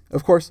coming.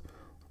 Of course,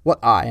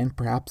 what I, and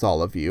perhaps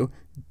all of you,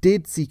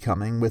 did see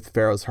coming with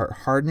Pharaoh's heart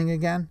hardening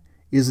again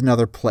is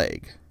another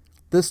plague,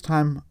 this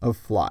time of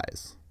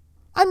flies.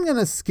 I'm going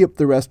to skip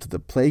the rest of the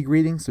plague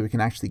reading so we can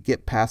actually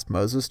get past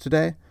Moses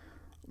today,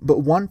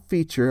 but one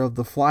feature of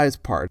the flies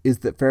part is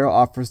that Pharaoh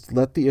offers to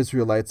let the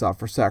Israelites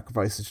offer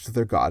sacrifices to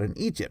their God in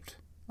Egypt,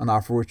 an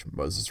offer which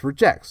Moses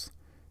rejects,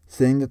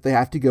 saying that they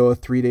have to go a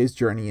 3 days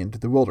journey into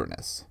the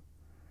wilderness.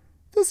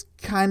 This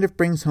kind of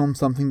brings home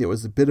something that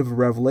was a bit of a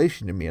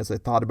revelation to me as I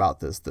thought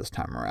about this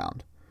time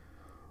around.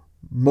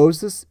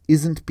 Moses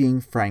isn't being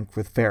frank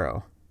with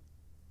Pharaoh.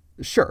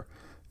 Sure,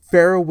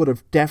 Pharaoh would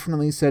have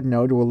definitely said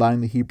no to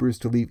allowing the Hebrews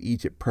to leave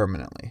Egypt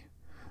permanently.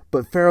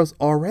 But Pharaoh's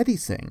already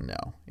saying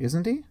no,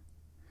 isn't he?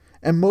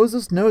 And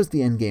Moses knows the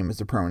endgame is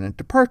a permanent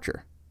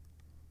departure.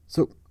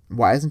 So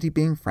why isn't he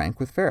being frank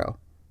with Pharaoh?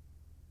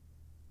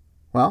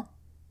 Well,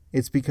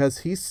 it's because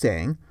he's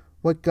saying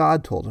what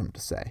God told him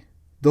to say.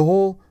 The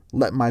whole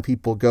 "let my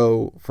people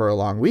go for a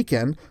long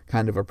weekend"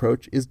 kind of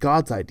approach is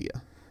God's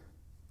idea.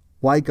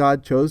 Why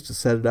God chose to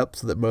set it up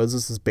so that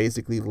Moses is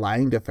basically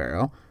lying to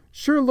Pharaoh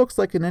sure looks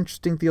like an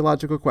interesting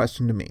theological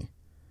question to me.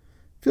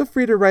 Feel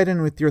free to write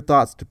in with your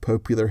thoughts to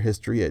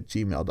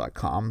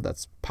popularhistory@gmail.com,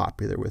 that's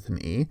popular with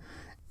an E,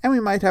 and we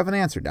might have an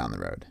answer down the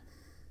road.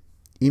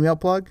 Email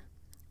plug?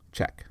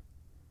 Check.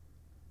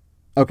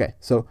 Okay,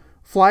 so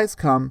flies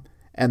come,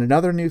 and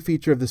another new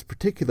feature of this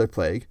particular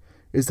plague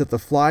is that the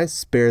flies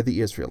spare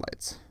the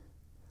Israelites.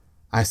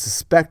 I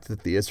suspect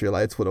that the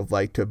Israelites would have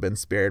liked to have been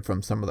spared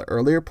from some of the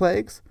earlier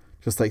plagues,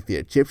 just like the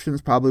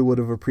Egyptians probably would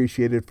have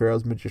appreciated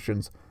Pharaoh's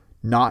magicians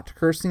not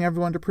cursing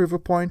everyone to prove a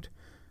point.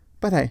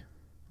 But hey,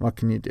 what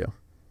can you do?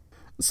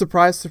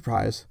 Surprise,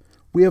 surprise,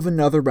 we have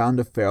another round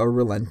of Pharaoh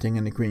relenting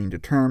and agreeing to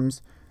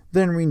terms,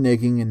 then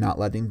reneging and not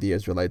letting the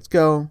Israelites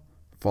go,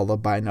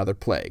 followed by another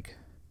plague.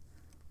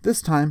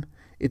 This time,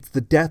 it's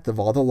the death of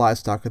all the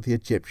livestock of the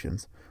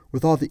Egyptians,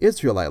 with all the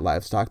Israelite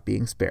livestock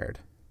being spared.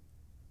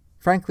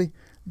 Frankly,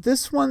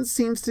 this one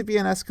seems to be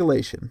an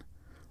escalation.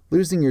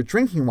 Losing your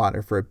drinking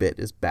water for a bit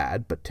is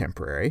bad, but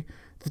temporary.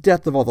 The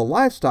death of all the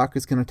livestock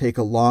is going to take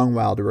a long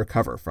while to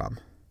recover from.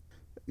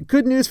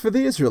 Good news for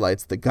the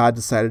Israelites that God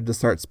decided to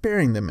start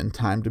sparing them in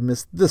time to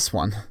miss this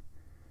one.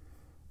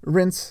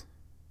 Rinse,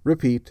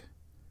 repeat,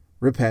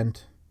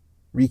 repent,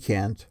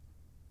 recant,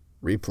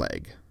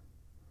 replague.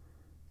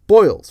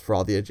 Boils for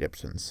all the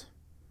Egyptians.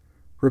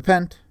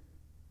 Repent,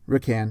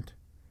 recant,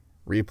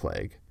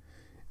 replague.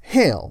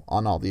 Hail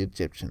on all the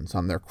Egyptians,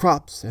 on their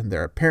crops, and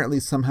their apparently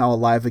somehow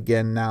alive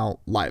again now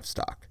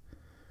livestock.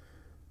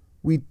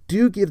 We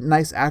do get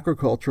nice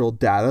agricultural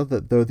data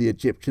that though the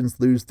Egyptians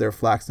lose their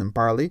flax and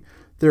barley,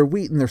 their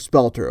wheat and their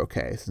spelt are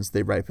okay, since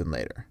they ripen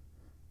later.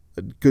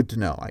 Good to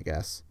know, I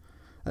guess.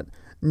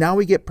 Now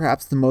we get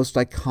perhaps the most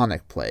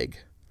iconic plague,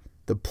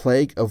 the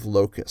plague of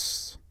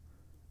locusts.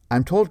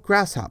 I'm told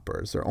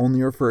grasshoppers are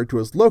only referred to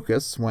as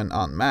locusts when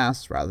en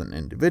masse rather than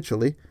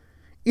individually.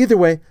 Either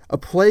way, a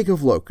plague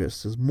of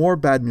locusts is more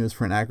bad news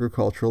for an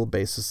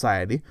agricultural-based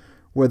society,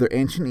 whether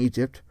ancient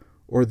Egypt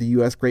or the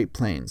U.S. Great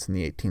Plains in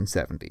the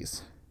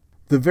 1870s.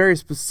 The very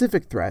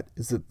specific threat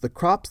is that the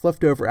crops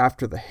left over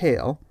after the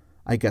hail,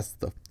 I guess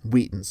the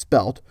wheat and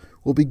spelt,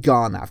 will be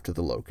gone after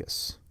the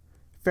locusts.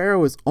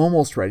 Pharaoh is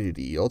almost ready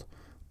to yield,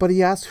 but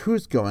he asks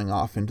who's going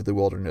off into the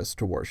wilderness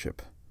to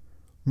worship.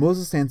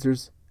 Moses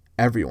answers,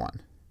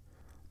 everyone.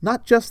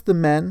 Not just the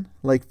men,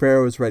 like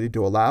Pharaoh is ready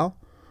to allow,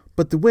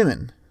 but the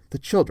women, the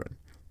children,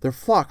 their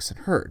flocks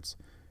and herds,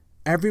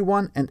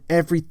 everyone and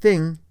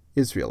everything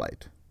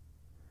Israelite.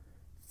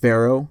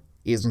 Pharaoh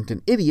isn't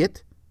an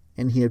idiot,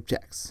 and he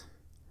objects.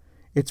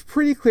 It's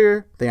pretty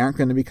clear they aren't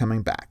going to be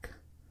coming back.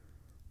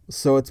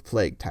 So it's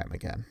plague time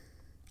again.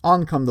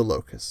 On come the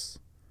locusts.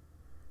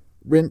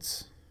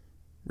 Rinse,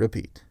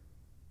 repeat.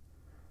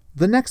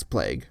 The next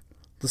plague,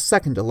 the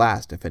second to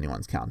last if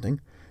anyone's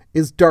counting,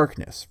 is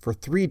darkness for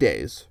 3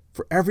 days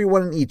for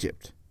everyone in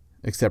Egypt,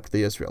 except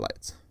the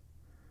Israelites.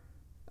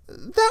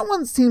 That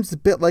one seems a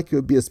bit like it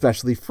would be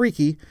especially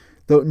freaky,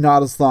 though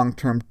not as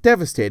long-term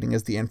devastating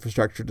as the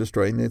infrastructure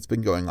destroying that's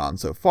been going on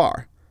so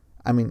far.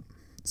 I mean,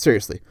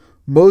 seriously,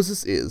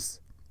 Moses is,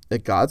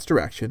 at God's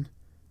direction,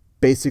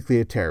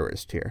 basically a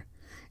terrorist here.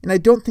 And I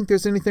don't think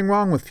there's anything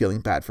wrong with feeling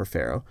bad for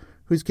Pharaoh,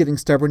 who's getting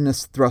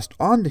stubbornness thrust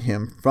onto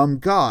him from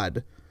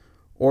God,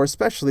 or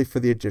especially for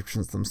the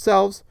Egyptians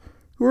themselves,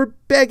 who are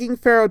begging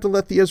Pharaoh to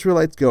let the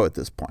Israelites go at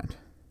this point.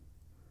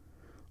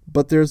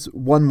 But there's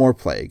one more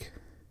plague,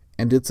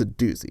 and it's a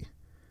doozy.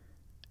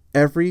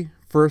 Every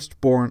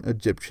firstborn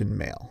Egyptian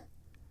male,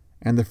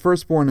 and the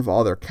firstborn of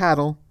all their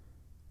cattle,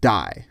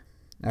 die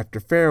after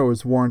Pharaoh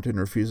is warned and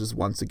refuses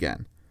once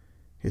again,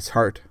 his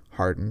heart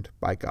hardened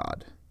by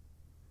God.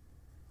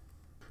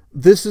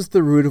 This is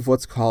the root of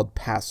what's called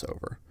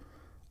Passover,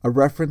 a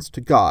reference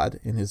to God,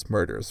 in his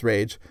murderous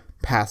rage,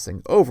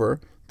 passing over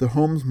the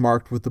homes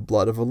marked with the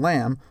blood of a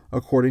lamb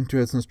according to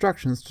his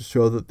instructions to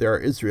show that there are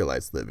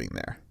Israelites living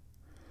there.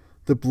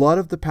 The blood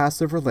of the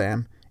Passover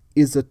lamb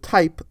is a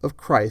type of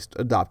Christ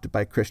adopted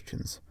by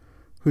Christians,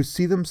 who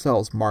see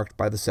themselves marked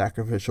by the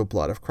sacrificial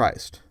blood of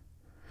Christ.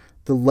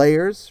 The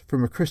layers,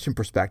 from a Christian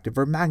perspective,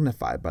 are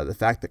magnified by the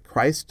fact that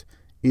Christ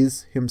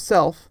is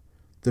himself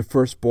the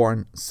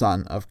firstborn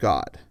Son of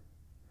God.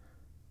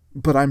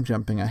 But I'm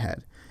jumping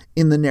ahead.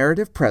 In the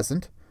narrative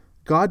present,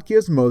 God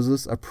gives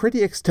Moses a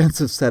pretty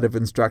extensive set of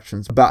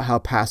instructions about how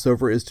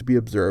Passover is to be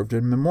observed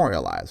and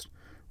memorialized,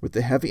 with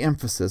a heavy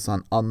emphasis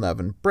on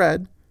unleavened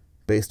bread,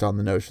 based on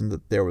the notion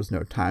that there was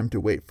no time to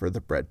wait for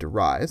the bread to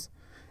rise,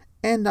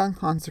 and on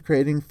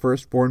consecrating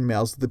firstborn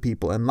males of the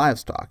people and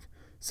livestock,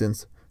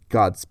 since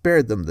God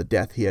spared them the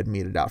death he had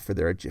meted out for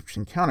their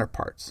Egyptian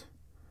counterparts.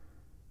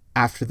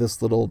 After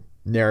this little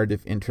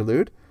narrative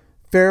interlude,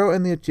 Pharaoh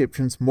and the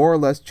Egyptians more or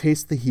less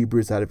chased the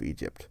Hebrews out of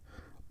Egypt,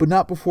 but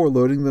not before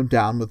loading them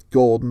down with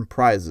gold and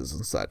prizes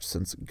and such,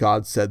 since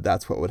God said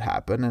that's what would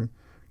happen, and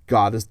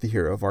God is the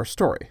hero of our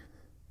story.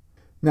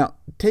 Now,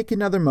 take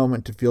another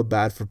moment to feel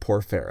bad for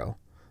poor Pharaoh,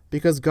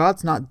 because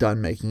God's not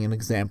done making an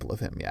example of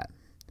him yet.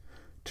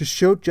 To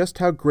show just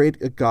how great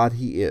a God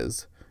he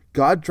is,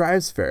 God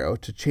drives Pharaoh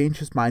to change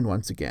his mind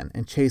once again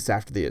and chase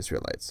after the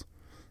Israelites.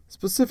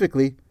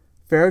 Specifically,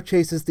 Pharaoh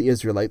chases the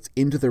Israelites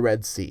into the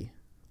Red Sea.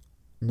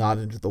 Not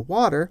into the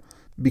water,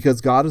 because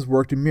God has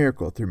worked a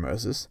miracle through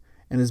Moses,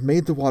 and has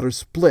made the water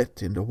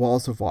split into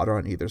walls of water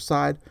on either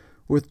side,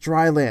 with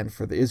dry land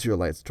for the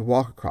Israelites to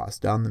walk across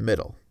down the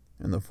middle,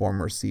 in the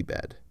former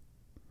seabed.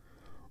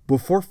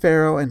 Before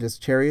Pharaoh and his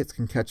chariots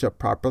can catch up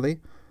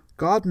properly,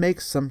 God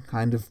makes some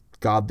kind of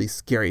godly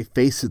scary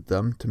face at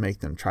them to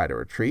make them try to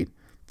retreat,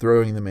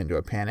 throwing them into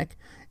a panic,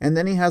 and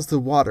then he has the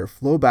water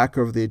flow back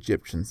over the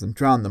Egyptians and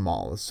drown them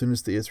all as soon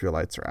as the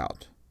Israelites are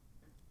out.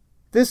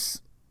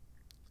 This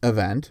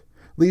event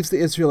leaves the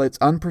Israelites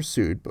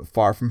unpursued but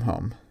far from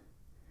home.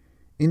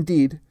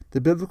 Indeed,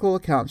 the biblical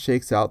account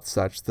shakes out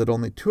such that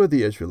only 2 of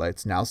the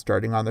Israelites now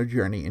starting on their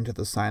journey into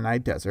the Sinai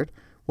desert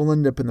will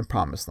end up in the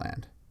Promised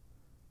Land: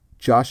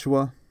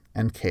 Joshua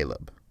and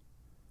Caleb.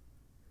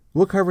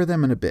 We'll cover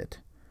them in a bit.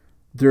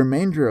 The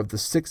remainder of the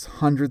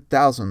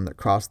 600,000 that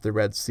crossed the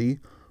Red Sea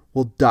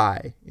will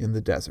die in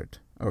the desert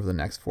over the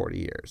next 40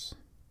 years.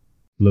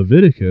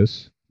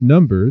 Leviticus,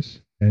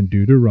 Numbers, and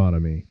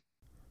Deuteronomy.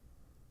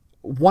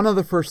 One of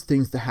the first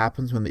things that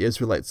happens when the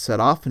Israelites set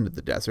off into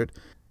the desert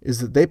is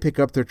that they pick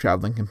up their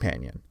traveling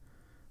companion.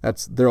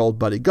 That's their old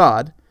buddy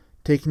God,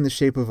 taking the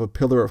shape of a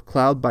pillar of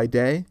cloud by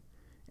day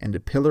and a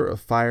pillar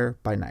of fire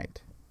by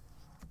night.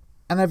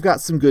 And I've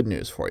got some good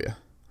news for you.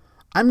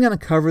 I'm going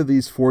to cover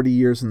these 40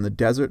 years in the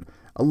desert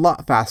a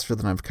lot faster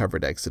than I've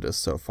covered Exodus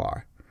so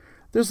far.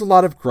 There's a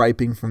lot of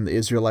griping from the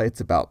Israelites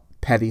about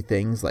petty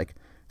things like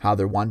how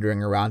they're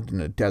wandering around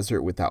in a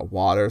desert without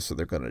water so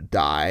they're going to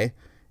die,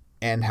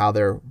 and how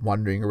they're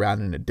wandering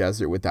around in a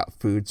desert without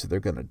food so they're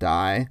going to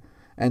die,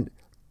 and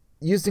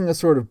using a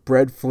sort of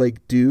bread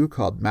flake dew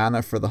called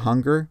manna for the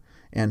hunger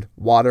and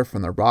water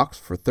from the rocks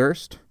for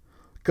thirst.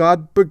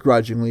 God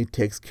begrudgingly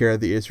takes care of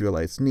the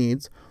Israelites'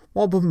 needs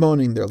while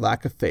bemoaning their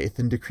lack of faith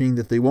and decreeing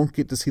that they won't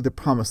get to see the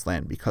Promised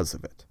Land because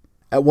of it.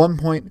 At one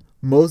point,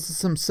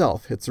 Moses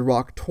himself hits a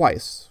rock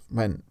twice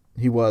when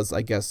he was,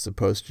 I guess,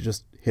 supposed to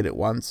just hit it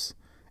once.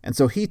 And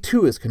so he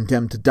too is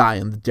condemned to die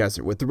in the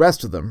desert with the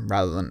rest of them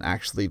rather than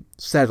actually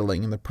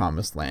settling in the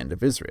Promised Land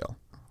of Israel.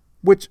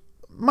 Which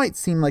might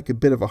seem like a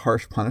bit of a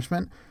harsh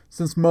punishment,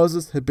 since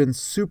Moses had been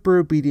super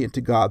obedient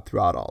to God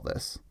throughout all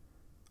this.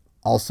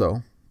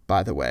 Also,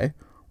 by the way,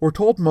 we're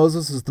told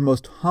Moses is the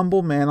most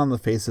humble man on the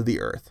face of the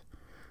earth,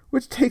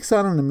 which takes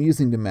on an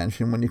amusing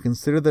dimension when you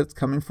consider that it's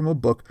coming from a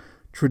book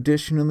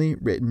traditionally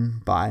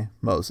written by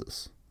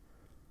Moses.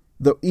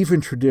 Though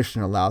even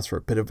tradition allows for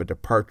a bit of a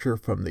departure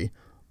from the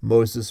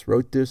Moses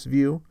wrote this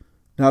view,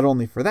 not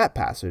only for that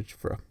passage,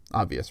 for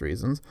obvious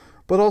reasons,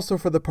 but also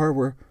for the part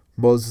where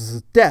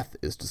Moses' death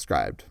is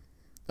described,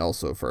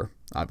 also for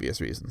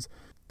obvious reasons.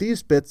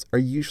 These bits are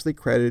usually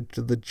credited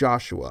to the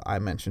Joshua I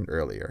mentioned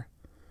earlier.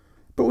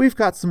 But we've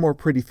got some more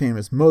pretty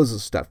famous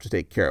Moses stuff to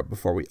take care of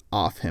before we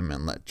off him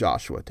and let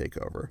Joshua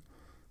take over.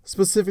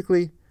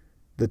 Specifically,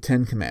 the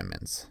 10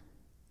 Commandments.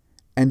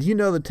 And you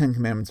know the 10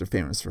 Commandments are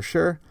famous for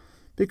sure,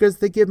 because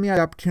they give me the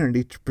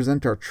opportunity to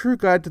present our true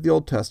guide to the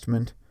Old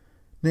Testament,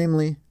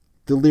 namely,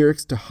 the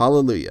lyrics to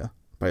Hallelujah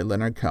by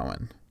Leonard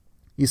Cohen.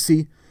 You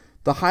see,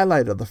 the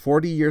highlight of the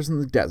 40 years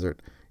in the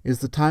desert is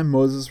the time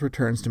Moses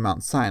returns to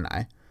Mount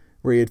Sinai,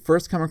 where he had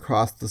first come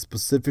across the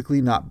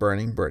specifically not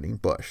burning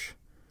bush.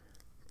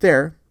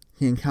 There,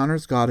 he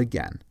encounters God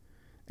again,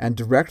 and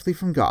directly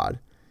from God,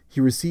 he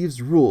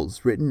receives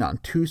rules written on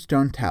 2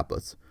 stone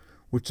tablets,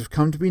 which have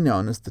come to be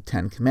known as the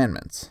 10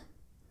 Commandments.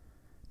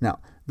 Now,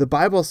 the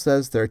Bible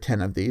says there are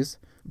 10 of these,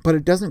 but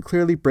it doesn't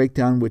clearly break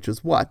down which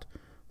is what,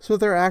 so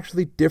there are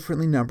actually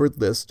differently numbered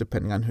lists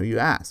depending on who you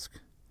ask.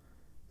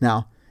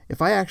 Now,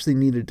 if I actually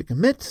needed to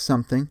commit to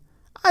something,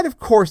 I'd of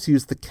course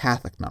use the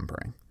Catholic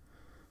numbering.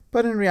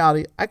 But in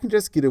reality, I can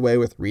just get away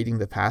with reading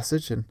the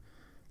passage and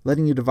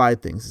letting you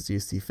divide things as you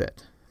see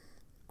fit.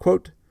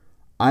 Quote,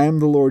 I am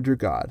the Lord your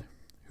God,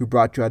 who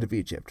brought you out of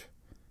Egypt,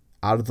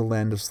 out of the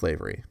land of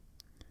slavery.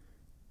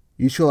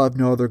 You shall have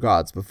no other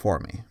gods before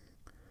me.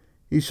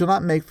 You shall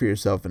not make for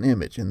yourself an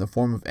image in the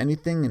form of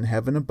anything in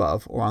heaven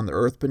above, or on the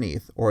earth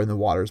beneath, or in the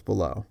waters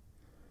below.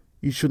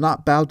 You shall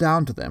not bow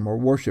down to them or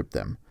worship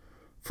them,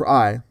 for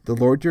I, the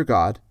Lord your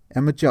God,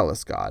 am a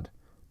jealous God,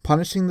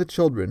 punishing the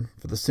children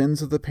for the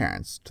sins of the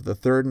parents to the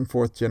 3rd and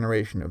 4th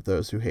generation of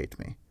those who hate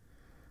me,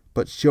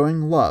 but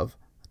showing love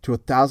to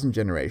 1,000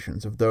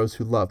 generations of those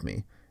who love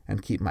me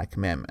and keep my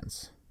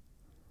commandments.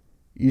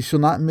 You shall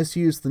not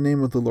misuse the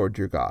name of the Lord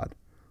your God,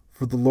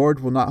 for the Lord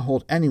will not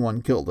hold anyone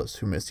guiltless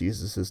who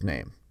misuses his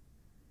name.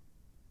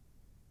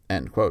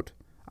 End quote.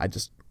 I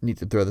just need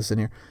to throw this in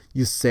here.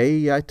 You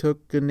say I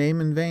took a name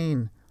in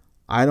vain.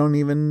 I don't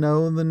even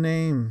know the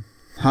name.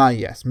 Ah,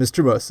 yes,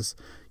 Mr. Moses,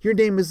 your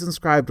name is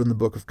inscribed in the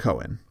Book of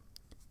Cohen.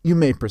 You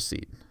may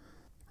proceed.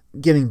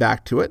 Getting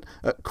back to it,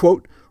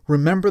 quote,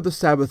 remember the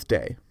Sabbath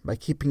day by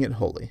keeping it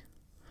holy.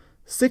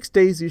 6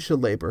 days you shall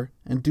labor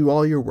and do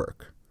all your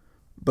work,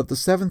 but the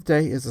 7th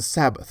day is a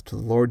Sabbath to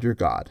the Lord your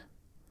God.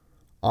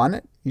 On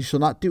it you shall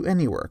not do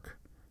any work,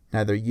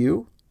 neither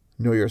you,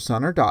 nor your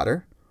son or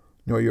daughter,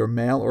 nor your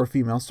male or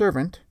female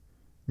servant,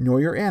 nor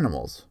your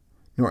animals,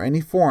 nor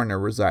any foreigner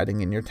residing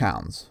in your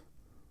towns.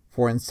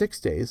 For in 6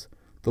 days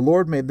the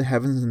Lord made the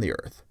heavens and the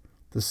earth,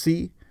 the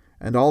sea,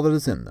 and all that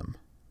is in them.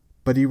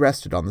 But he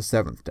rested on the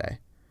 7th day.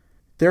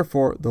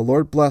 Therefore the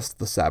Lord blessed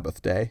the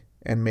Sabbath day,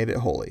 and made it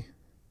holy.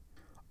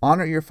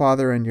 Honor your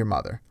father and your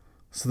mother,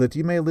 so that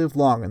you may live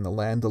long in the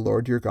land the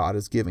Lord your God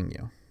is giving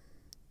you.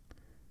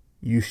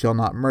 You shall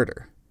not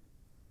murder.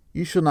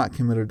 You shall not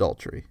commit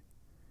adultery.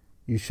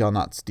 You shall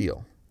not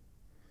steal.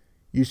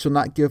 You shall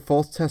not give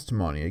false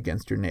testimony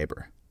against your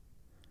neighbor.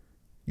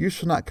 You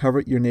shall not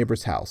covet your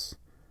neighbor's house.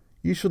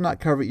 You shall not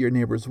covet your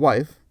neighbor's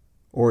wife,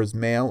 or his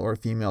male or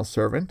female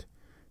servant,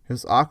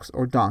 his ox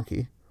or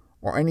donkey,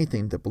 or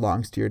anything that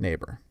belongs to your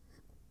neighbor.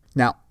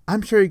 Now,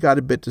 I'm sure you got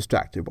a bit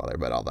distracted while I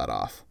read all that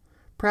off.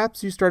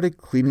 Perhaps you started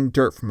cleaning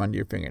dirt from under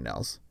your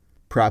fingernails.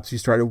 Perhaps you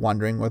started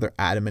wondering whether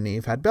Adam and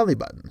Eve had belly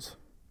buttons.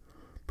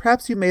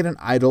 Perhaps you made an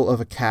idol of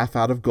a calf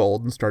out of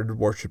gold and started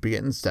worshiping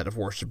it instead of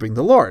worshiping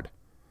the Lord.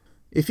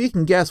 If you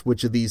can guess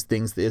which of these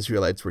things the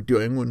Israelites were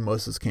doing when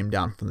Moses came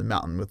down from the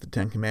mountain with the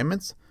 10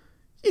 Commandments,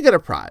 you get a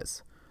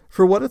prize.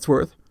 For what it's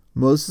worth,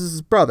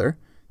 Moses' brother,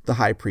 the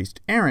high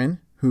priest Aaron,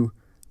 who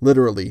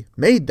literally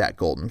made that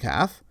golden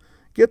calf,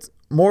 gets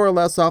more or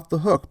less off the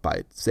hook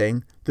by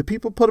saying the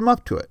people put him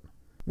up to it.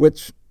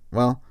 Which,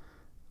 well,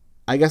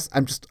 I guess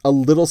I'm just a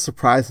little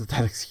surprised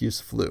that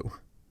excuse flew.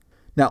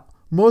 Now,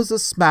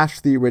 Moses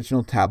smashed the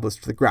original tablets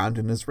to the ground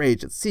in his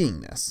rage at seeing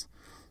this.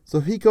 So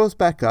he goes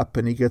back up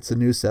and he gets a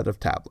new set of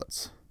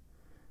tablets.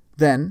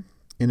 Then,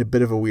 in a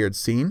bit of a weird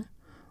scene,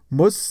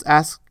 Moses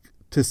asks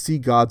to see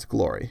God's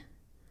glory.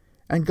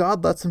 And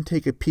God lets him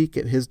take a peek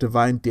at his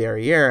divine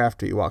derriere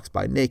after he walks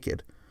by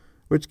naked,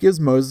 which gives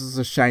Moses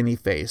a shiny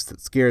face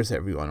that scares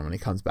everyone when he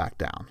comes back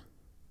down.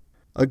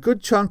 A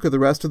good chunk of the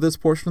rest of this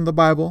portion of the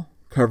Bible,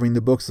 covering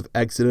the books of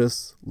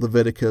Exodus,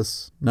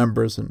 Leviticus,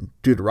 Numbers, and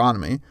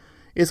Deuteronomy,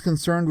 is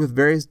concerned with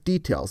various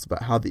details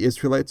about how the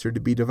Israelites are to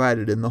be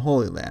divided in the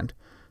Holy Land,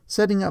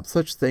 setting up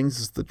such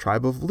things as the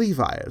tribe of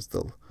Levi as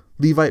the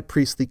Levite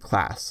priestly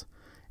class,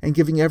 and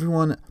giving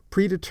everyone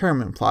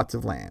predetermined plots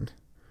of land,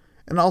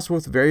 and also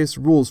with various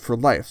rules for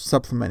life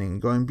supplementing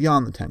and going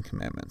beyond the 10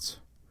 Commandments.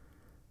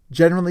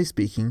 Generally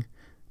speaking,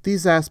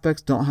 these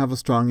aspects don't have a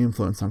strong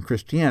influence on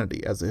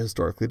Christianity as it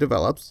historically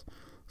develops,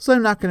 so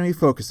I'm not going to be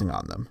focusing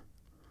on them,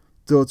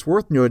 though it's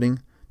worth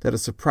noting that a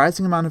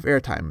surprising amount of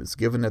airtime is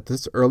given at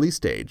this early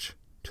stage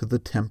to the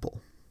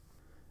temple.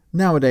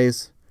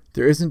 Nowadays,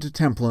 there isn't a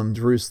temple in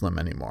Jerusalem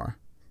anymore,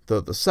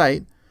 though the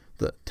site,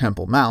 the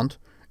Temple Mount,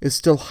 is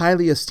still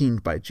highly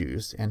esteemed by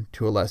Jews and,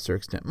 to a lesser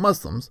extent,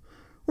 Muslims,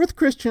 with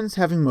Christians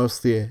having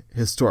mostly a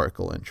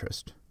historical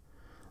interest.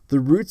 The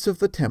roots of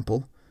the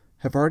temple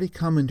have already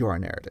come into our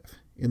narrative,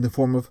 in the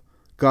form of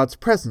God's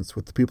presence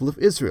with the people of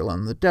Israel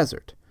in the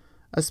desert,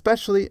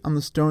 especially on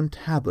the stone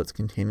tablets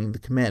containing the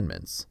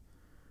commandments.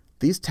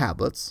 These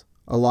tablets,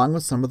 along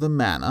with some of the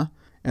manna,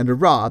 and a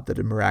rod that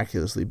had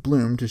miraculously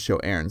bloomed to show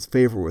Aaron's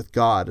favor with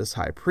God as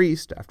high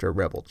priest after a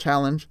rebel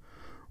challenge,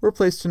 were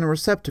placed in a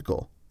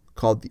receptacle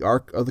called the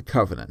Ark of the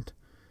Covenant,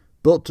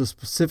 built to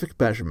specific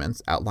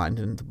measurements outlined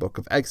in the book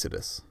of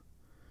Exodus.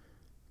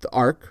 The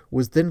Ark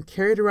was then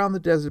carried around the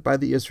desert by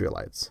the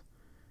Israelites,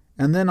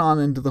 and then on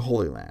into the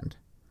Holy Land,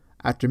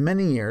 after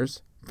many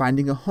years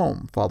finding a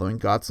home following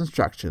God's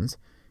instructions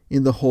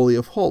in the Holy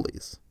of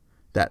Holies,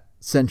 that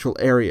central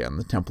area in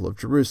the Temple of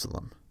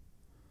Jerusalem.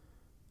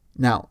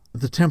 Now,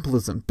 the temple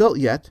isn't built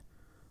yet,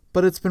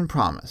 but it's been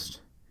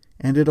promised,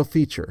 and it'll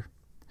feature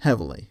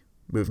heavily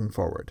moving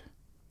forward.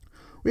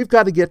 We've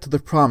got to get to the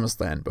Promised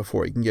Land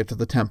before we can get to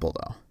the temple,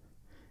 though.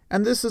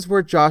 And this is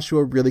where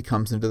Joshua really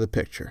comes into the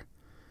picture,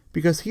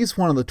 because he's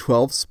one of the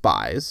 12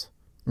 spies,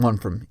 one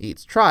from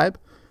each tribe,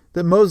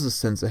 that Moses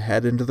sends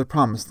ahead into the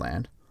Promised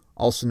Land,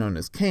 also known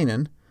as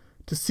Canaan,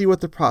 to see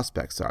what the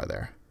prospects are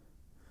there.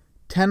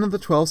 10 of the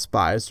 12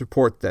 spies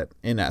report that,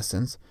 in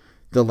essence,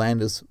 the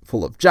land is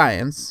full of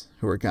giants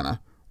who are going to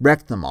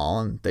wreck them all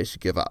and they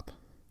should give up.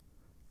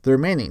 The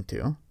remaining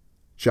 2,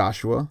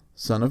 Joshua,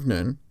 son of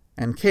Nun,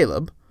 and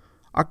Caleb,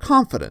 are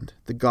confident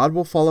that God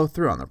will follow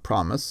through on the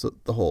promise,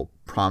 the whole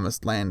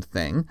promised land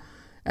thing,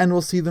 and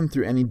will see them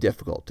through any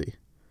difficulty.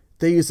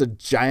 They use a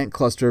giant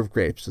cluster of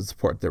grapes to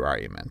support their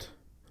argument.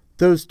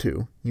 Those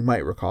 2, you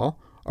might recall,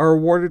 are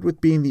awarded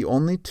with being the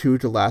only 2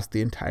 to last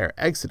the entire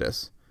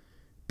Exodus,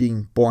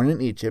 being born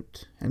in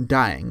Egypt and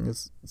dying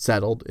as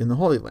settled in the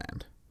Holy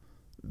Land.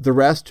 The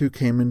rest who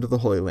came into the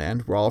Holy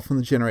Land were all from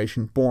the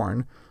generation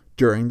born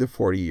during the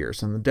 40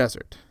 years in the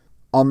desert.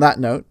 On that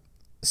note,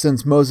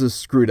 since Moses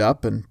screwed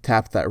up and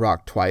tapped that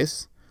rock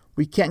twice,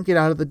 we can't get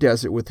out of the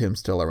desert with him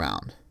still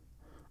around.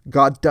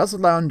 God does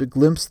allow him to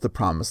glimpse the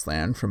Promised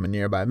Land from a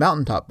nearby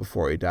mountaintop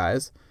before he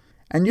dies,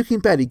 and you can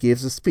bet he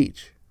gives a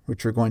speech,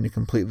 which we're going to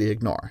completely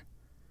ignore.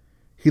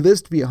 He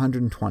lives to be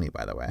 120,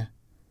 by the way.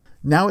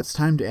 Now it's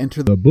time to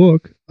enter The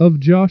book of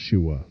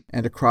Joshua.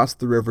 And across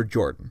the river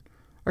Jordan,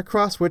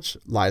 across which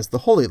lies the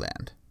Holy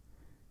Land.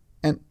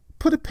 And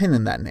put a pin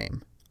in that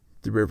name,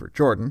 the River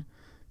Jordan,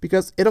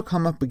 because it'll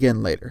come up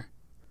again later.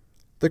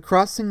 The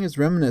crossing is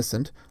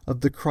reminiscent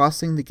of the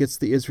crossing that gets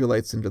the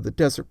Israelites into the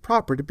desert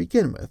proper to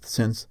begin with,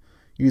 since,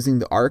 using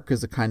the ark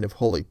as a kind of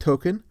holy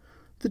token,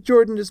 the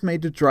Jordan is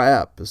made to dry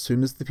up as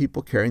soon as the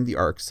people carrying the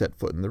ark set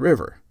foot in the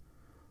river.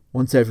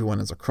 Once everyone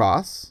is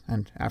across,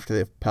 and after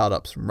they've piled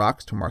up some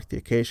rocks to mark the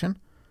occasion,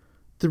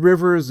 the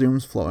river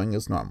resumes flowing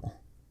as normal.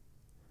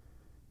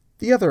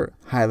 The other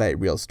highlight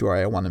reel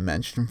story I want to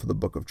mention for the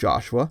book of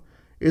Joshua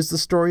is the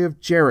story of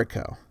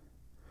Jericho.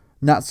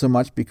 Not so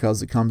much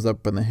because it comes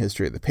up in the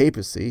history of the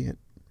papacy, it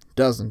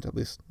doesn't, at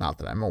least not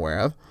that I'm aware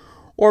of,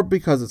 or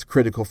because it's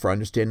critical for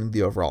understanding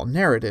the overall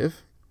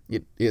narrative.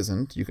 It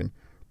isn't. You can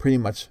pretty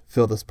much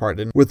fill this part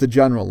in with the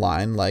general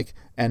line like,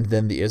 and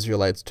then the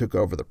Israelites took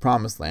over the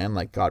promised land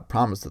like God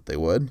promised that they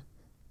would.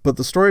 But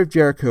the story of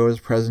Jericho is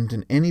present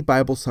in any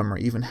Bible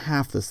summary even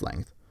half this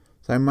length,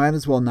 so I might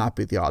as well not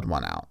be the odd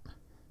one out.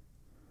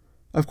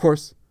 Of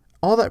course,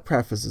 all that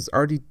preface is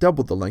already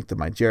double the length of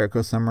my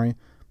Jericho summary,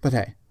 but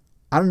hey,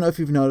 I don't know if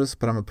you've noticed,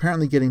 but I'm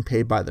apparently getting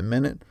paid by the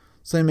minute,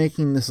 so I'm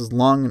making this as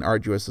long and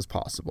arduous as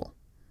possible.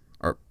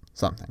 Or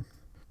something.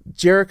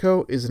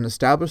 Jericho is an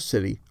established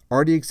city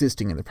already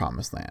existing in the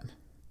Promised Land.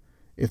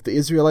 If the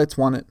Israelites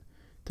want it,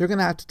 they're going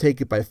to have to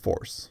take it by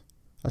force.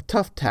 A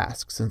tough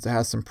task since it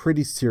has some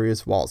pretty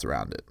serious walls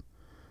around it.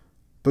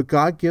 But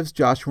God gives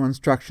Joshua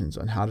instructions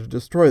on how to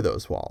destroy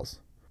those walls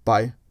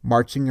by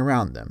marching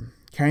around them,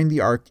 carrying the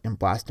ark and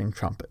blasting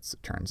trumpets,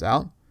 it turns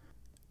out.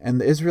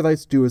 And the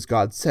Israelites do as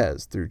God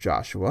says through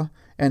Joshua,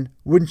 and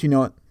wouldn't you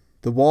know it,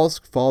 the walls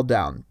fall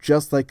down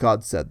just like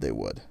God said they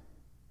would.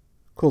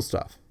 Cool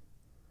stuff.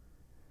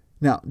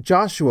 Now,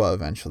 Joshua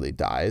eventually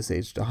dies,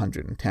 aged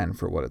 110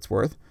 for what it's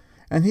worth,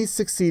 and he's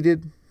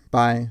succeeded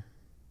by,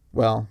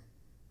 well,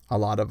 a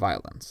lot of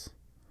violence.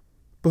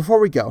 Before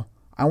we go,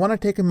 I want to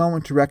take a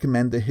moment to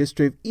recommend the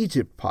History of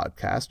Egypt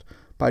podcast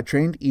by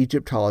trained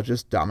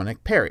Egyptologist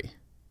Dominic Perry.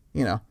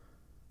 You know,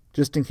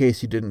 just in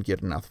case you didn't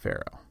get enough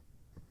Pharaoh.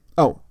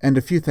 Oh, and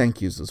a few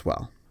thank yous as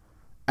well.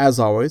 As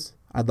always,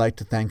 I'd like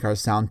to thank our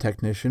sound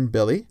technician,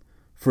 Billy,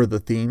 for the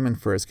theme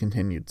and for his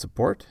continued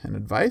support and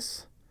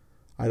advice.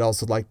 I'd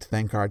also like to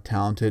thank our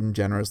talented and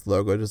generous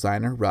logo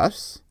designer,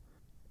 Russ.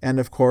 And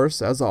of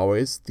course, as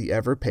always, the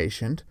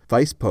ever-patient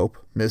Vice Pope,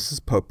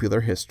 Mrs.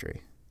 Popular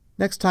History.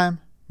 Next time,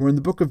 we're in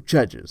the Book of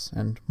Judges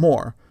and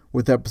more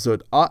with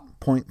episode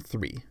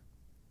 0.3,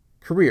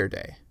 Career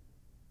Day,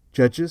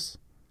 Judges,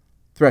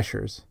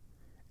 Threshers,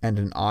 and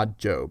an Odd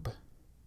Job.